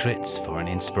Secrets for an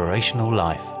Inspirational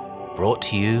Life, brought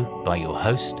to you by your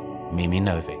host, Mimi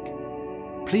Novick.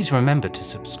 Please remember to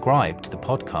subscribe to the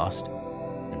podcast,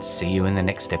 and see you in the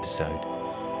next episode.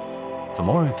 For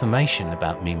more information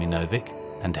about Mimi Novick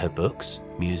and her books,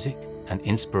 music, and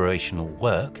inspirational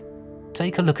work,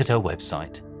 take a look at her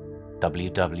website,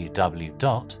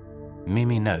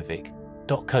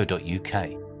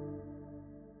 www.miminovick.co.uk.